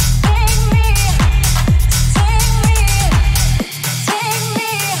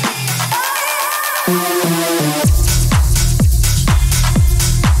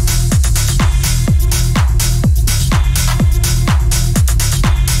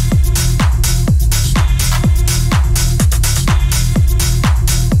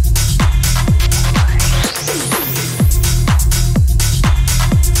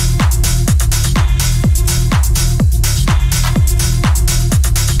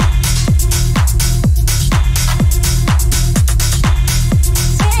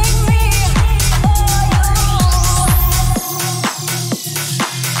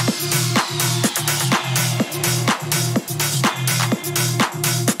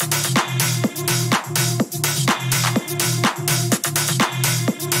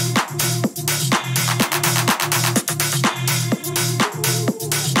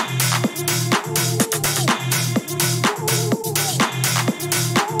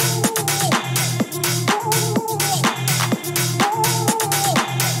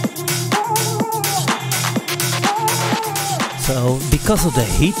 because of the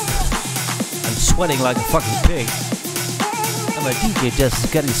heat, I'm sweating like a fucking pig. And my DJ just is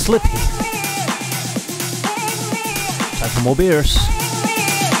getting slippy. Time for more beers.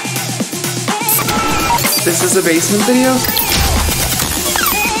 This is a basement video?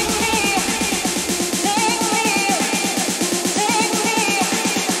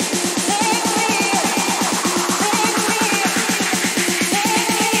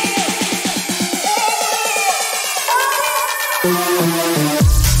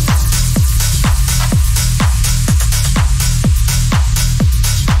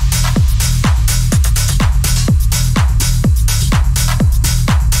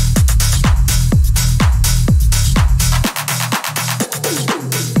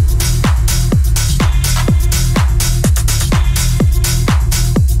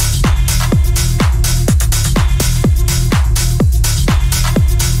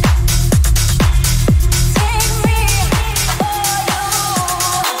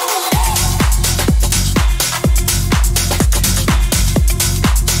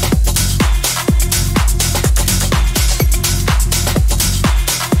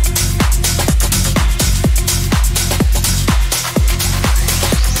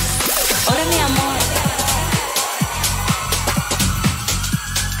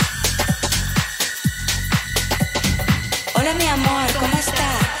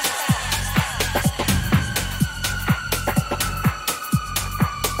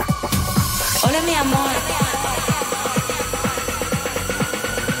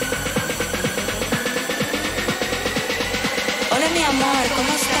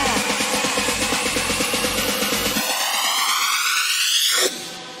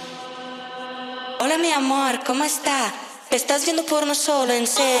 ¿Cómo está? ¿Estás viendo porno solo, en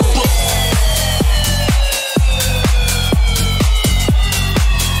serio?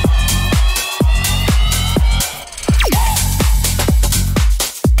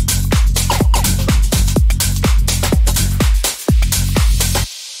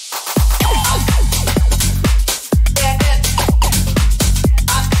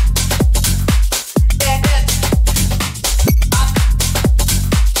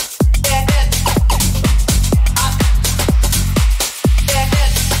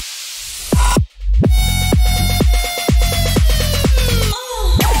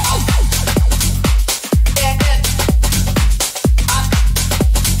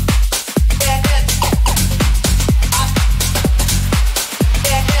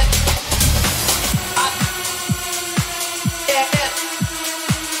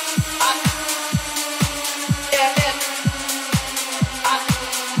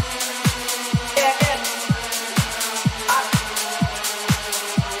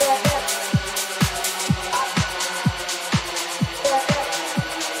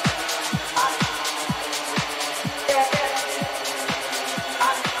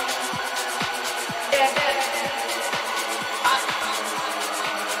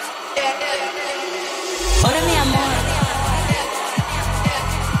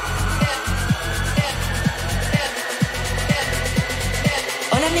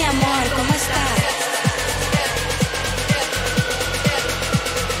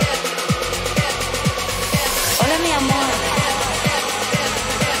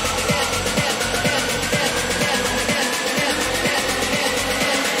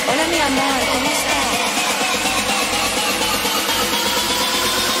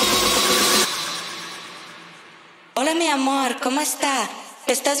 Hola mi amor, ¿cómo está?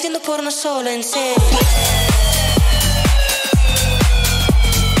 ¿Estás viendo porno solo, en serio?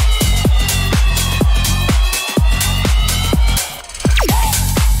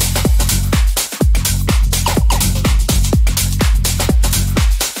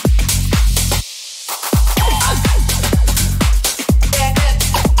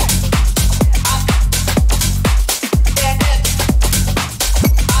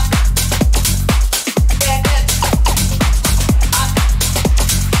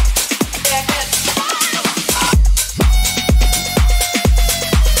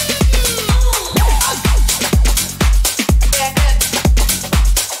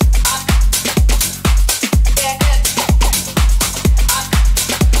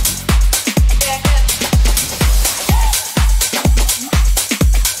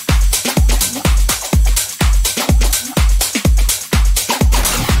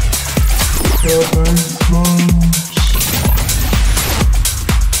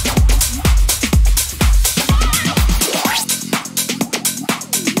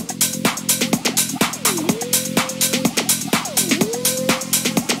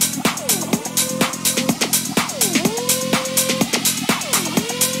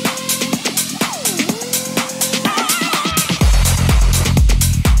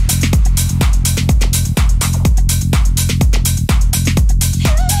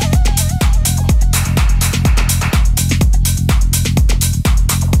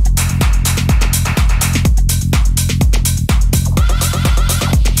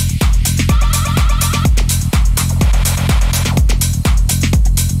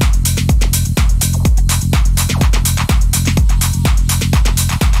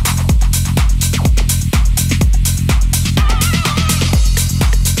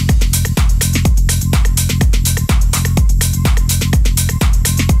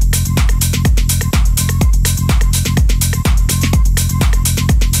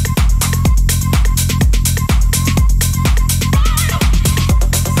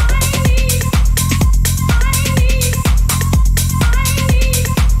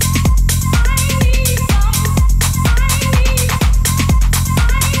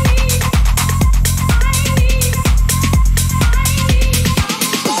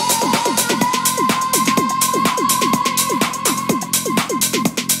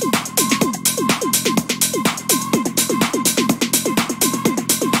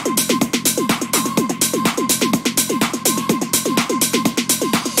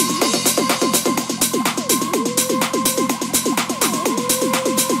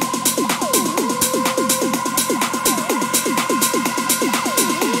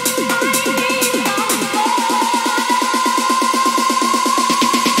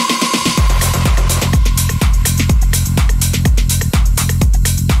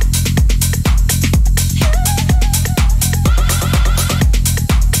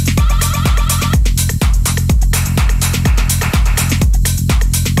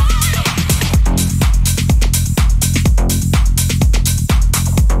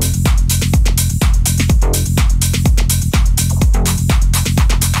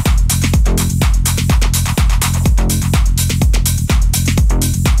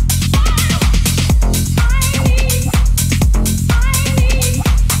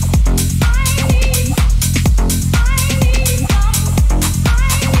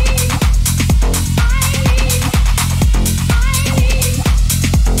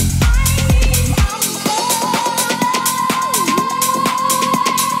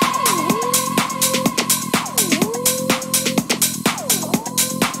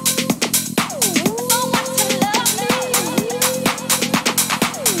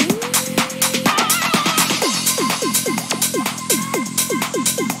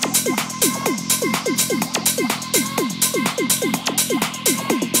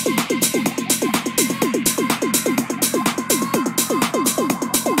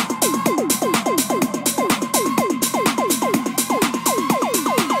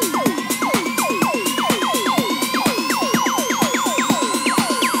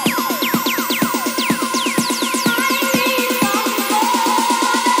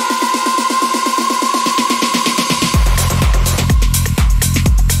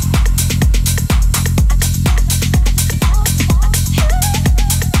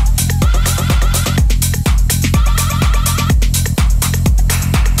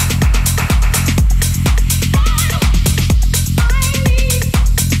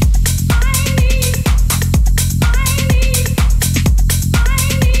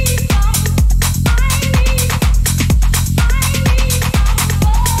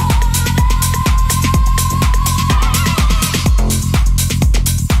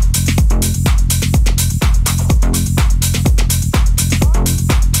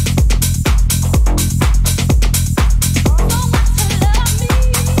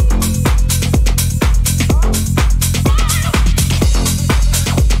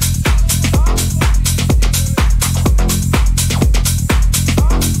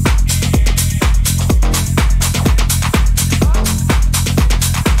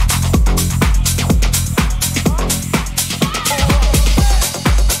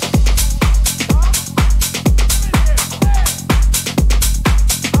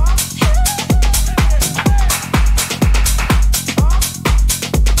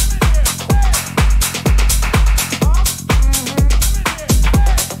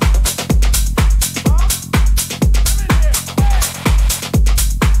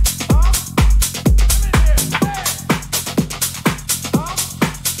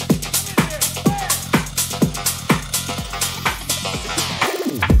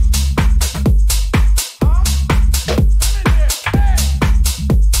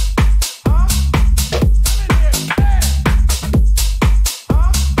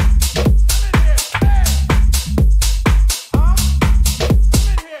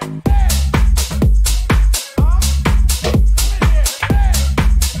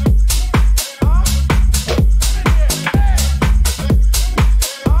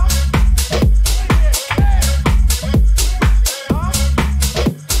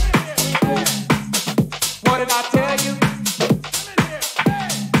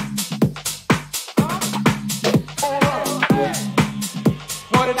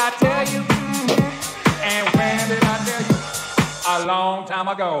 What did I tell you? And when did I tell you? A long time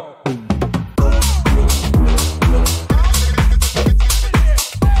ago.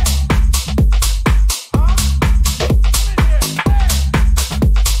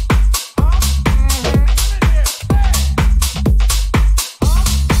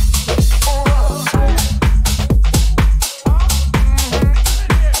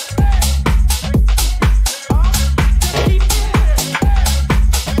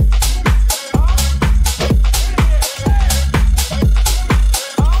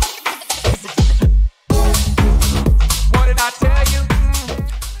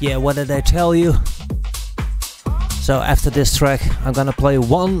 Yeah, what did I tell you? So after this track, I'm gonna play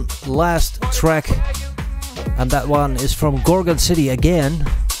one last track, and that one is from Gorgon City again,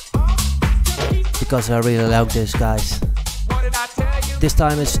 because I really like this, guys. This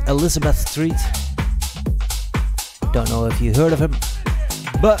time it's Elizabeth Street. Don't know if you heard of him,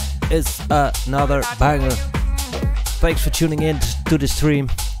 but it's another banger. Thanks for tuning in to the stream.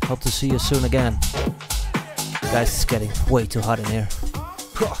 Hope to see you soon again. Guys, it's getting way too hot in here.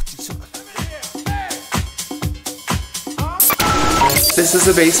 This is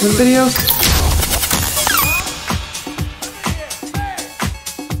a basement video?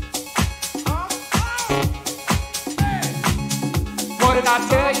 What did I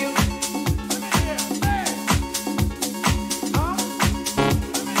tell you?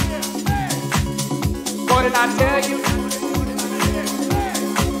 What did I tell you?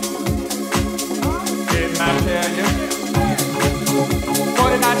 Didn't I tell you? What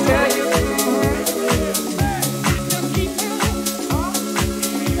did I tell you?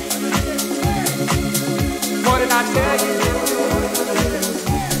 What did I tell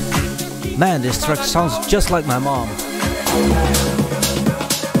you? Man, this track sounds just like my mom.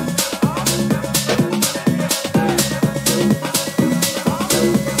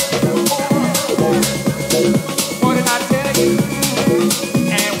 What did I tell you?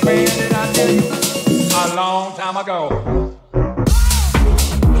 And when did I tell you? A long time ago.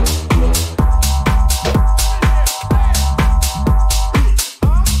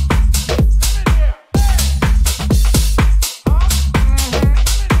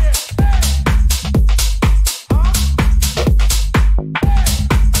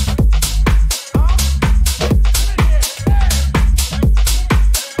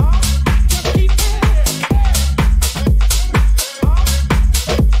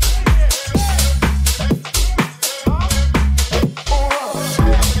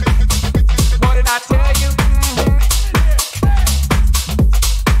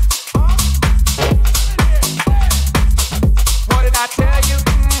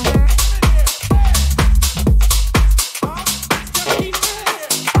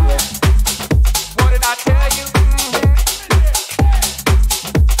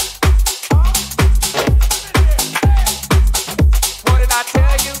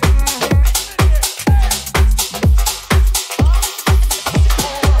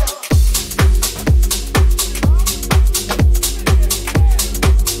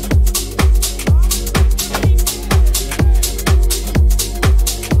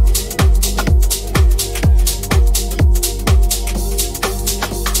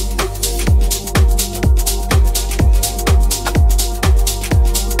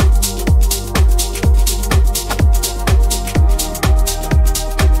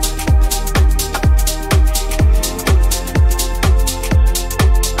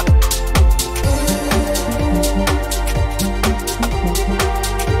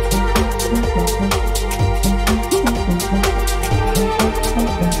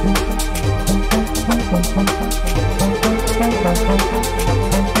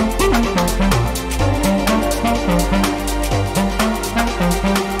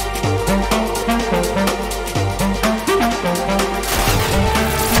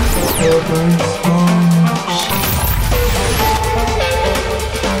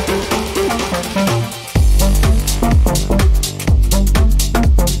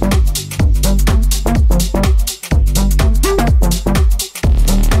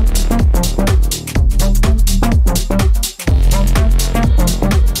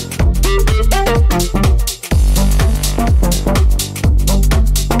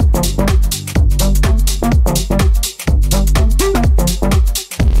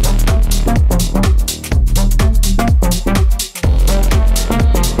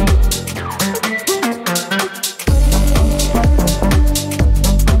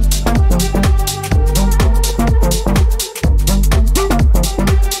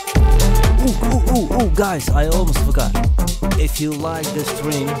 Guys, I almost forgot. If you like this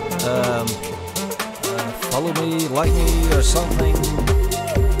stream, follow me, like me, or something.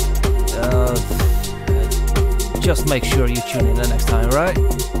 just make sure you tune in the next time, right?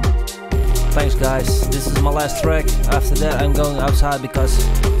 Thanks guys, this is my last track. After that I'm going outside because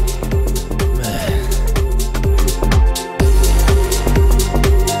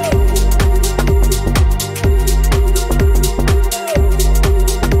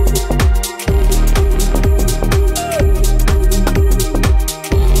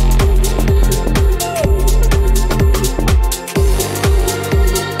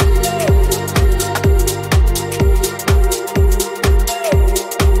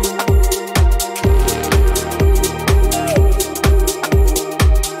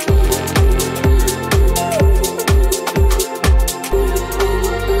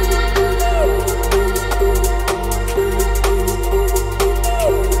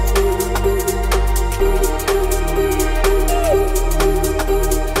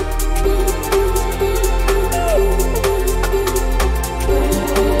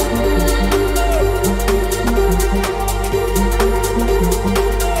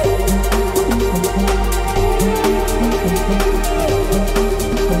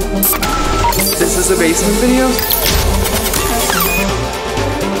This is a basement video?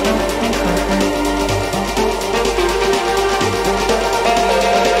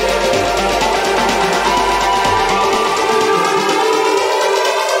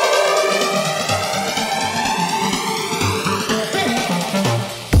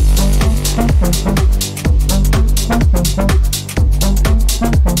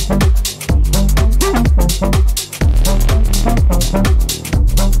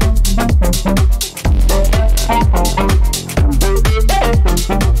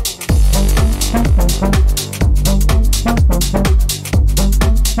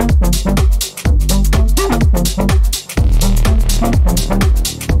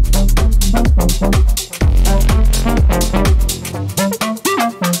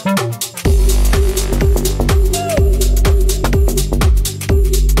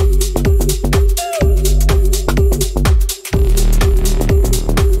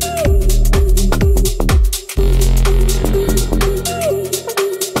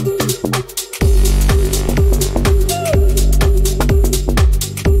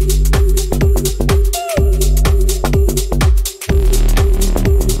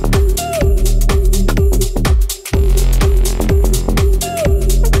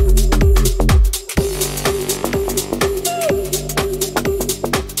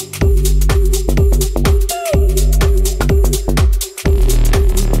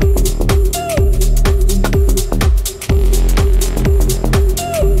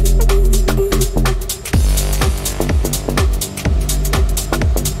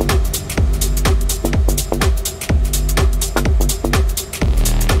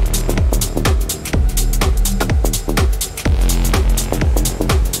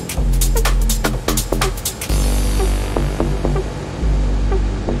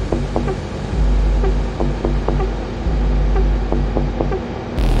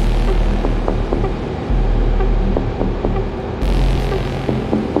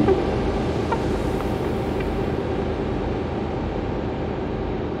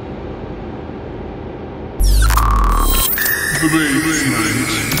 The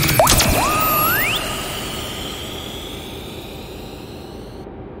bass.